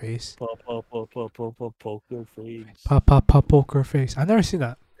 Poker face. Poker Face. Poker face. I never seen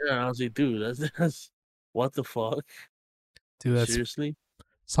that. Yeah, I was like, dude, that's what the fuck? Dude, that Seriously?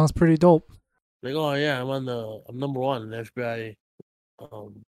 sounds pretty dope. Like, oh yeah, I'm number one on the FBI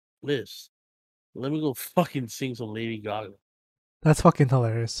list. Let me go fucking sing some Lady Gaga. That's fucking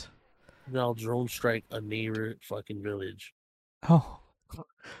hilarious. Then I'll drone strike a neighbor fucking village. Oh,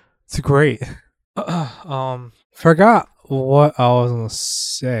 it's great. Forgot what I was gonna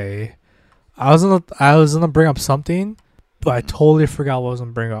say. I was gonna bring up something, but I totally forgot what I was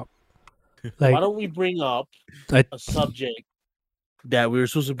gonna bring up. Like, Why don't we bring up I, a subject that we were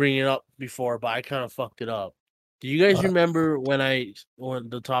supposed to bring it up before, but I kind of fucked it up. Do you guys remember when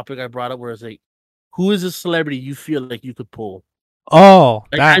the topic I brought up where it's like, who is a celebrity you feel like you could pull? oh,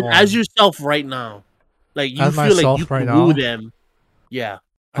 Like that one. as yourself right now, like you As feel like myself you right could woo now? them. Yeah,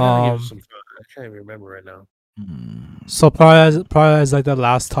 I gotta give it Um, some. I can't even remember right now. So probably as like the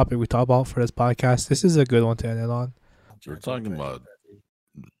last topic we talk about for this podcast. This is a good one to end it on. We're talking about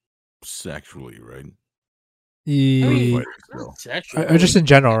sexually, right? Yeah, Sexual. or just in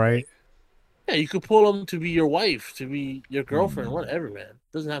general, right? Yeah, you could pull them to be your wife, to be your girlfriend, Mm. whatever, man.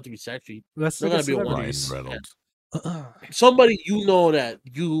 Doesn't have to be sexy. Let's They're look gonna at be a Ryan celebrities. Reynolds. Somebody you know that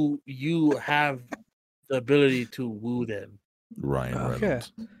you have the ability to woo them. Ryan Okay.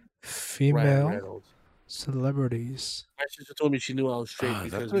 Reynolds. Ryan Female Reynolds. celebrities. My sister told me she knew I was straight Ah,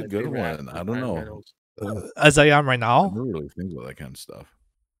 because that's a my good favorite one. actor was I don't Ryan know. Reynolds. As I am right I now, never really think about that kind of stuff.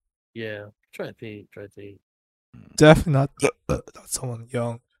 Yeah, try to think. definitely not someone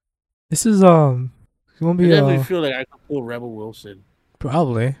young. This is it's gonna I be definitely feel like I could pull Rebel Wilson.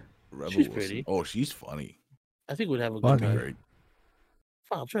 probably. Rebel She's Wilson. pretty. Oh, she's funny. I think we'd have a Funny. good time. Great.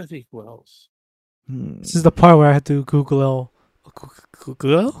 Fuck, I'm trying to think who else. This is the part where I had to Google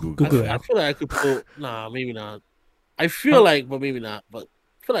Google. I feel like I could pull. Nah, maybe not. I feel like, but maybe not. But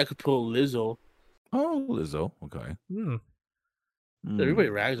I feel like I could pull Lizzo. Oh, Lizzo. Okay. Everybody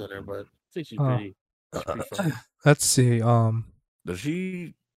rags on her, but I think she's pretty. She's pretty funny. Let's see. Does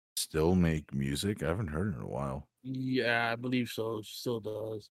she still make music? I haven't heard her in a while. Yeah, I believe so. She still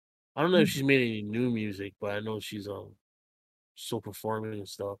does. I don't know if she's made any new music, but I know she's still performing and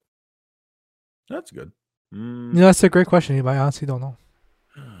stuff. That's good. That's a great question. I honestly don't know.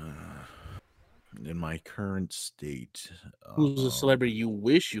 In my current state, Who's a celebrity you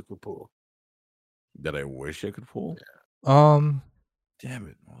wish you could pull? that I wish I could pull? Damn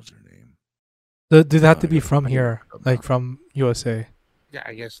it, what was her name? Do they have to I be gotta from look here, it up like now. from USA? Yeah,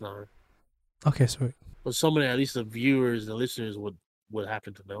 I guess not. Okay, sweet. But somebody, at least the viewers, the listeners would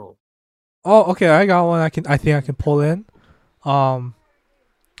happen to know. Oh, okay. I got one. I think I can pull in.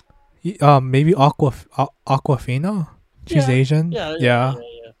 Maybe Aquafina. She's Asian. Yeah.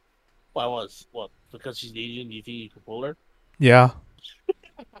 Well, because she's Asian, do you think you could pull her? Yeah.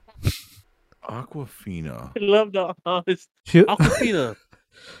 Aquafina. I love the honest She, Aquafina.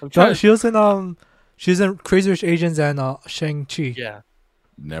 I'm trying. she was in she's in Crazy Rich Asians and Shang-Chi. Yeah.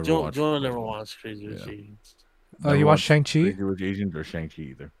 Never watched. Jonah never watched Crazy Rich Asians. Oh, you watched Shang-Chi? Crazy Rich Asians or Shang-Chi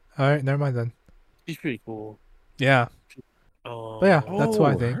either. All right, never mind then. She's pretty cool. Yeah. But yeah, that's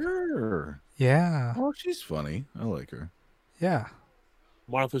what I think. Her. Yeah. Oh, she's funny. I like her. Yeah.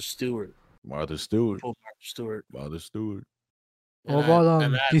 Martha Stewart. Martha Stewart. Pull Martha Stewart. Martha Stewart. What about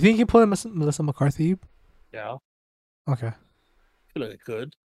do you think you put in Melissa McCarthy? Yeah. Okay. I feel like I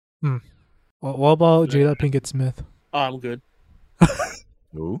could. What about Jada Pinkett Smith? Oh, I'm good.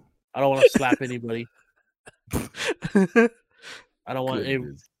 Who? I don't want to slap anybody. I don't want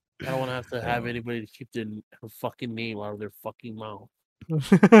Goodness. I don't want to have to have anybody to keep her fucking name out of their fucking mouth.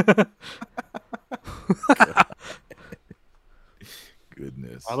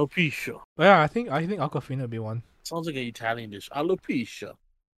 Goodness. Alopecia. Yeah, I think Aquafina would be one. Sounds like an Italian dish. Alopecia.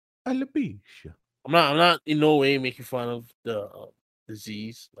 Alopecia. I'm not in no way making fun of the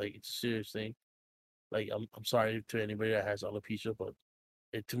disease. Like it's a serious thing. Like I'm sorry to anybody that has alopecia, but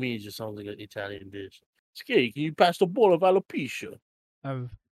to me it just sounds like an Italian dish. Scary, can you pass the bowl of alopecia? I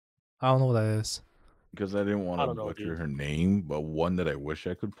don't know what that is. Because I didn't want I to don't know, butcher dude. her name, but one that I wish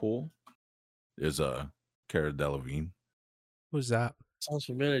I could pull is Cara Delevingne. Who's that? Sounds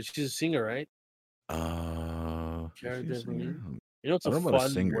familiar. She's a singer, right? Is Cara she a singer? Delevingne. You know, it's I a don't know about a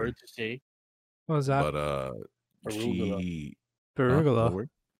fun singer, word to say. What was that? but Arugula. she what Arugula. word?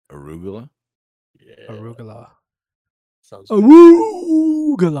 Arugula. Yeah, Arugula. sounds good.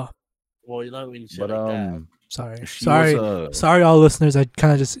 Arugula. Well, you're not when you say But it like that. Sorry. she Sorry. was Sorry, all listeners. I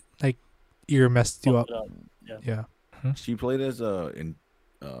kind of just like ear messed you up. Fuck it up. Yeah. she played as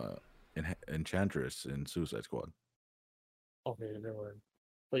Enchantress in Suicide Squad. Okay, never mind.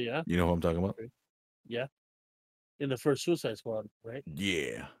 But yeah, You know who I'm talking about? yeah. In the first Suicide Squad, right?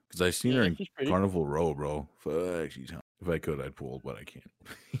 Yeah, because I seen her in she's pretty. Carnival Row, bro. Fuck, she's hot. If I could, I'd pull, but I can't.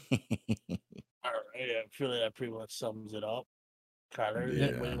 All right, I feel like that pretty much sums it up. Kyler,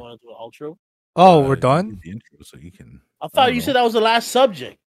 Yeah. when you want to do an outro? Oh, we're You done? did the intro, so you can. I I thought don't you know. said that was the last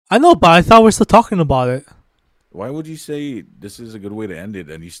subject. I know, but I thought we're still talking about it. Why would you say this is a good way to end it,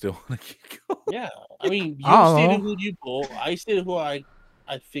 and you still want to keep going? Yeah, I mean, you I don't stated know. who you pull. I stated who I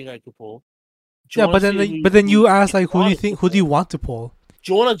think I could pull. Yeah, Jonah but then stated who but then you asked think like, who do you wanted to think? Who do you pull. want to pull?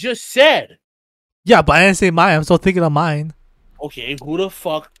 Jonah just said. Yeah, but I didn't say mine. I'm still thinking of mine. Okay, who the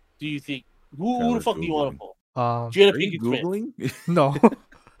fuck do you think? Who the Kyler's fuck do you want to Googling. pull? Jada Are you Pinkett Smith. googling? No.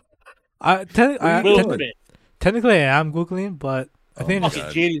 What are you Will doing? Smith. Technically, I am googling, but I think my it's Fucking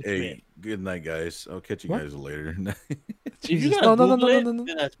God. Jaden Hey, Smith. good night, guys. I'll catch you What? guys later. If Jesus. you No, gotta no, no, Google no, it, no, no,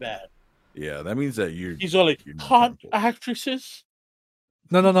 then that's bad. Yeah, that means that you're. He's all like You're not hot trying to pull. actresses.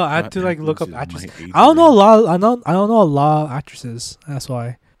 no, no, no. I had Hot to like look up actresses actresses. my age I don't know a range. lot. I don't know a lot of actresses. That's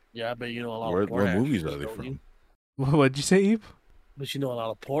why. Yeah, I bet you know a lot Where, of porn what movies actresses, are they don't you? from? What'd you say, Eve? But you know a lot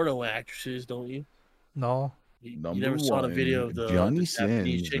of porno actresses, don't you? No. You Number never saw the video of one, the Johnny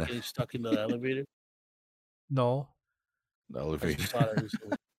Japanese Sins. chick getting stuck in the elevator? No. The I elevator. just saw that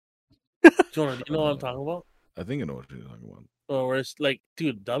recently. Jonah, do you know what I'm talking about? I think I know what you're talking about. Oh, where it's like,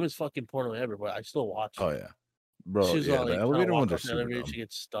 dude, dumbest fucking porno ever, but I still watch it. Oh yeah, bro. She's Yeah, all the like trying to elevator walk ones are up the super elevator, dumb. she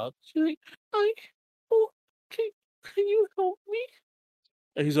gets stuck. She's like, oh, can you help me?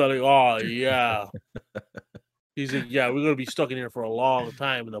 And he's all like, oh yeah. He's like, yeah, we're gonna be stuck in here for a long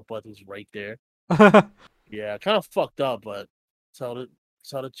time, and the button's right there. Yeah, kind of fucked up, but that's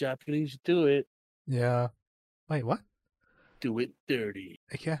how the Japanese do it. Yeah. Wait, what? Do it dirty.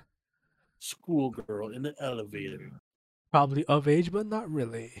 Okay. Schoolgirl in the elevator. Probably of age, but not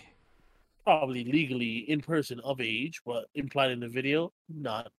really. Probably legally in person of age, but implied in the video,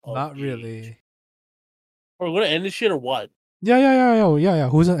 not of Not age. really. Are we gonna end this shit or what? Yeah.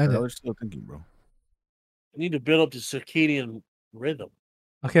 Who's in I it? was still thinking, bro. I need to build up the circadian rhythm.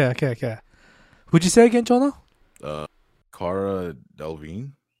 Okay. Who'd you say again, Jonah? Cara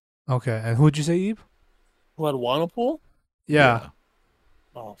Delevingne. Okay, and who'd you say, Eve? Who had wanna pull? Yeah.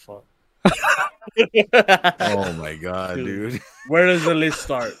 Oh fuck. Oh my god, dude. Where does the list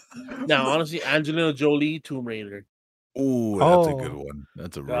start? Now, honestly, Angelina Jolie, Tomb Raider. Ooh, that's a good Oh. one.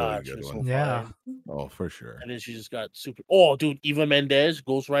 That's a God, really she good was so one. Yeah. fine. Oh, for sure. And then she just got super. Oh, dude, Eva Mendes,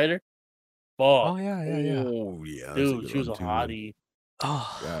 Ghost Rider. Fuck. Oh yeah. Oh yeah, that's Dude, a good she was a one too. hottie.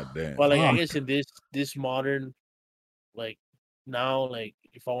 Oh. God damn. But like, I Fuck. guess in this modern, like now, like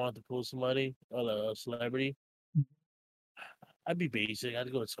if I wanted to pull somebody, a celebrity, I'd be basic.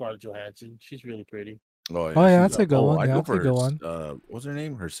 I'd go with Scarlett Johansson. She's really pretty. Oh yeah, Oh, yeah, she's that's a good one. I'd Yeah, go that's a for good one. what's her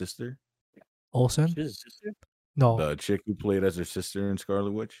name? Her sister, Olsen? She's a sister. No. the chick who played as her sister in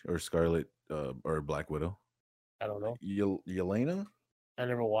Scarlet Witch or Scarlet or Black Widow. I don't know. Yelena. I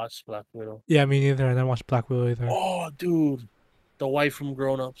never watched Black Widow. Yeah, me neither. I never watched Black Widow either. Oh, dude, the wife from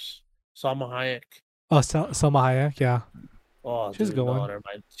Grown Ups, Salma Hayek. Oh, Selma Hayek. Yeah, Oh, She's a dude, good no, one. never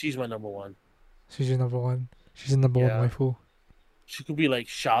mind. She's my number one. she's your number one. She's the number Yeah. one waifu. She could be like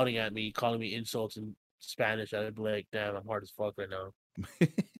shouting at me, calling me insults in Spanish. I'd be like, damn, I'm hard as fuck right now.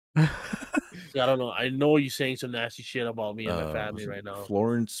 Yeah, I don't know. I know you're saying some nasty shit about me and my family right now,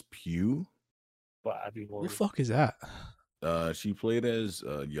 Florence Pugh. but I'd be Who the horny. fuck is that? She played as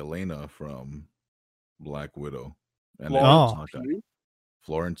Yelena from Black Widow. And Florence Hawkeye. Pugh?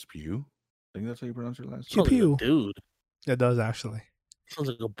 Florence Pugh. I think that's how you pronounce her last Pew name. Sounds like Pew. a dude. It does actually. Sounds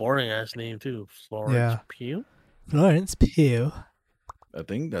like a boring ass name too. Florence Yeah. Pugh. Florence Pugh. I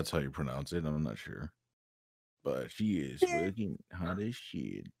think that's how you pronounce it. I'm not sure. But she is fucking hot as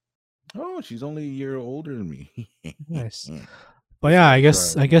shit. Oh, she's only a year older than me. Nice. But yeah, I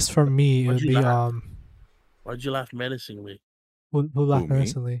guess for me it Why'd would you be laugh? Why'd you laugh menacingly? Who laughed me?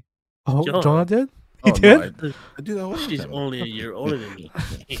 menacingly? Oh, Jonah. Jonah did? He Oh did? no, I do that all the She's time. only a year older than me.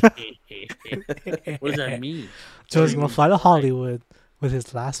 What does that mean? Jonah's What gonna do you fly to mean? Hollywood with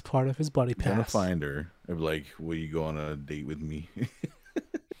his last part of his body I'm gonna pass. find her. I'm like, will you go on a date with me?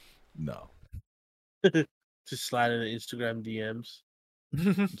 No, Just slide in the Instagram DMs.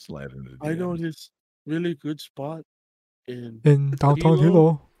 slide into I know DMs. this really good spot in In downtown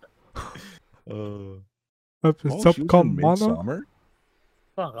Hilo. Hilo. Oh, Sup, she was in come on. Midsummer.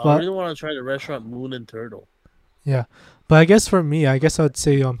 Fuck, I But really want to try the restaurant Moon and Turtle. yeah, but I guess for me, I guess I'd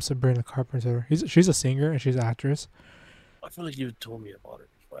say Sabrina Carpenter. She's a singer and she's an actress. I feel like you told me about it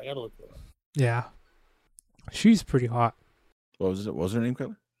before. I gotta look it up. Yeah, she's pretty hot. What was it? What was her name,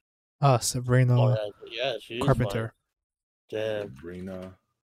 Kelly? Sabrina Oh yeah, she is Carpenter. fine. Damn. Sabrina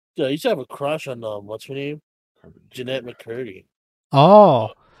Yeah, I used to have a crush on what's her name? Carpenter. Jeanette McCurdy, Oh,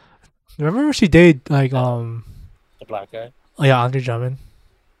 remember when she dated like the black guy. oh yeah, Andre Drummond?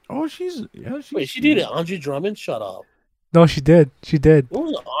 Oh, she's Wait, she did it. Andre Drummond? Shut up. No, she did. She did. It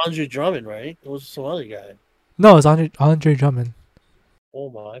wasn't Andre Drummond, right? It was some other guy. No, it's Andre Drummond. Oh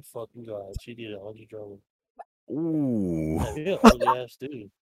my fucking god, she did it. Andre Drummond. Ooh. Yeah, you're an ugly ass dude.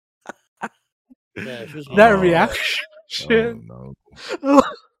 Yeah, she was That Oh. reaction. Shit. Oh no.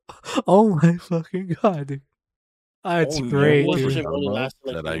 Oh my fucking god, dude. That's Oh, you know great, what One we're dude. percent talking only about lasted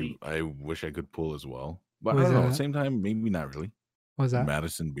like that a week. I wish I could pull as well, but What I is don't know. At that? the same time, maybe not really. What was that?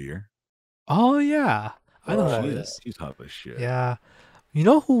 Madison Beer. Oh yeah, I know Oh, who that yeah. is. She's hot as shit. Yeah, you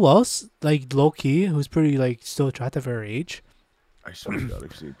know who else? Like low key, who's pretty like still attractive at her age. I swear to God,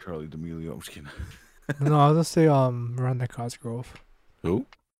 if you say Charlie D'Amelio, I'm just kidding. No, I was gonna say Miranda Cosgrove. Who?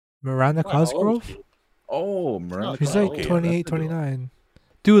 Miranda Wow, how old is Cosgrove. she? Oh, Miranda. She's Oh, like okay, 28, that's a girl. 29.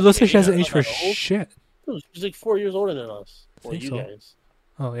 Dude, looks like she Yeah, hasn't not aged for that old. shit. Dude, she's like 4 years older than us. I Well, think you so. guys.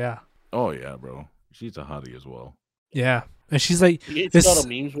 Oh yeah, Oh yeah, bro. She's a hottie as well. yeah. And she's like, You This- saw the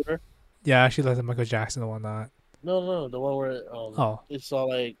memes with her? yeah, she likes Michael Jackson and whatnot. No, the one where Oh, it's all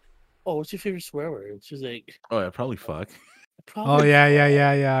like, oh, what's your favorite swear word? She's like, Oh yeah, probably fuck. oh probably.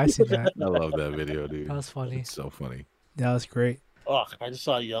 yeah. I see that. I love that video, dude. That was funny. It's so funny. That was great. Oh, I just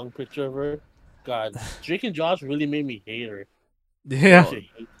saw a young picture of her. God, Drake and Josh really made me hate her. Yeah, I used to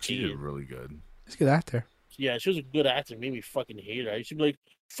hate She Tia. did really good. she's a good actor. Yeah, she was a good actor. Made me fucking hate her. I used to be like,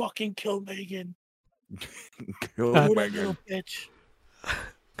 fucking kill Megan. Oh Kill my that little God. bitch.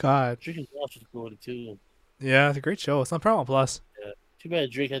 God, Drake and Josh was good too. yeah, it's a great show. It's on Paramount Plus. Too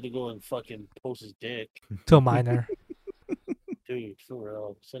bad Drake had to go and fucking post his dick. To a minor. Dude, for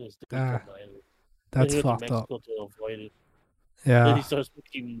real. Send his dick to Ah, mine. That's Then he went fucked to up. Mexico to avoid it. Then Yeah. he starts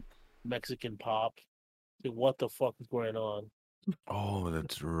making Mexican pop. Like, what the fuck is going on? Oh,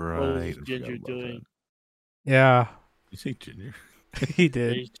 that's What right. is I forgot Ginger about doing? Yeah. You say Ginger? He Yeah,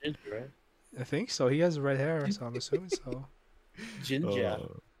 did. he's Ginger, right? I think so. He has red hair, so I'm assuming so. Ginger.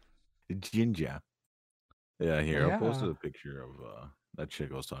 Ginger. Yeah, here I posted Yeah. a picture of that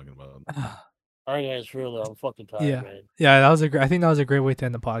chick I was talking about. All right, guys, for real, though, I'm fucking tired, Yeah. man. Yeah, that was I think that was a great way to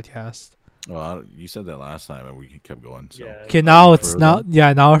end the podcast. Well, you said that last time, and we kept going. So Yeah. Okay, now For it's real, now though?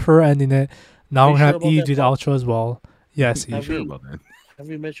 yeah, now if we're ending it. Now Are we're you gonna sure have about E that, do the Bob? outro as well. Yes, you E. Have sure we- about that? Have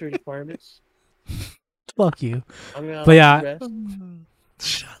you met your requirements? Fuck you. I mean, But yeah. rest.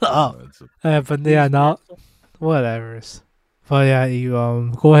 Shut up. That's a- But yeah, Please now rest. whatever. But yeah, you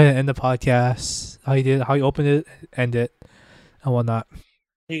go ahead and end the podcast. How you opened it, end it, and whatnot.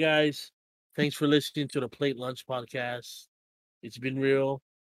 Hey, guys. Thanks for listening to the Plate Lunch Podcast. It's been real.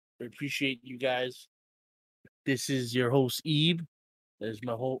 I appreciate you guys. This is your host, Ebe. There's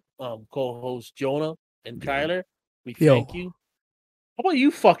my co-host, Jonah and Yeah. Kyler. We Yo. thank you. How about you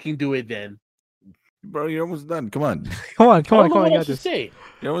fucking do it then? Bro, you're almost done. Come on, Come on, I don't know you what got else to this. say.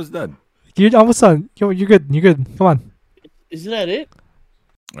 you're almost done. You're almost done. You're good. You're good. Come on. Isn't that it?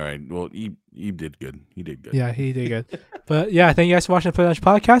 All right. Well, Eve did good. He did good. Yeah, he did good. But yeah, thank you guys for watching the Play Lunch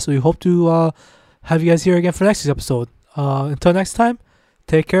podcast. We hope to have you guys here again for next week's episode. Until next time,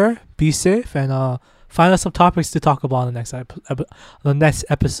 take care, be safe, and find us some topics to talk about on the next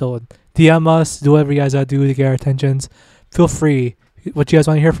episode. DM us, do whatever you guys gotta do to get our attentions. Feel free. What you guys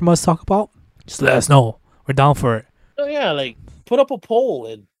want to hear from us talk about? Just let us know. We're down for it. Oh yeah, like put up a poll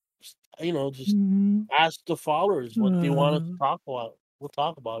and just ask the followers what they want us to talk about. We'll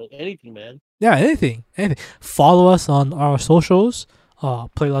talk about it. Anything, man. Yeah, anything. Follow us on our socials.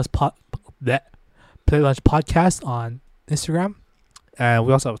 Play Lunch Podcast on Instagram, and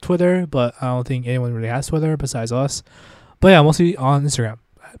we also have Twitter, but I don't think anyone really has Twitter besides us. But yeah, mostly on Instagram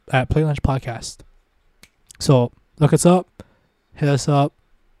at Play Lunch Podcast. So look us up, hit us up.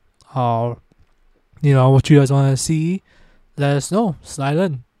 What you guys want to see, let us know. Slide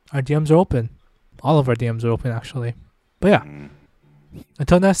in. Our DMs are open. All of our DMs are open actually. But yeah, Mm.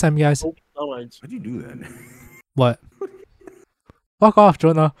 until next time, guys. Oh, no minds. Why'd you do that? What? Fuck off,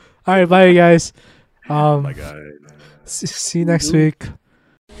 Jonah. All right, bye, guys. Oh my God. See you next week.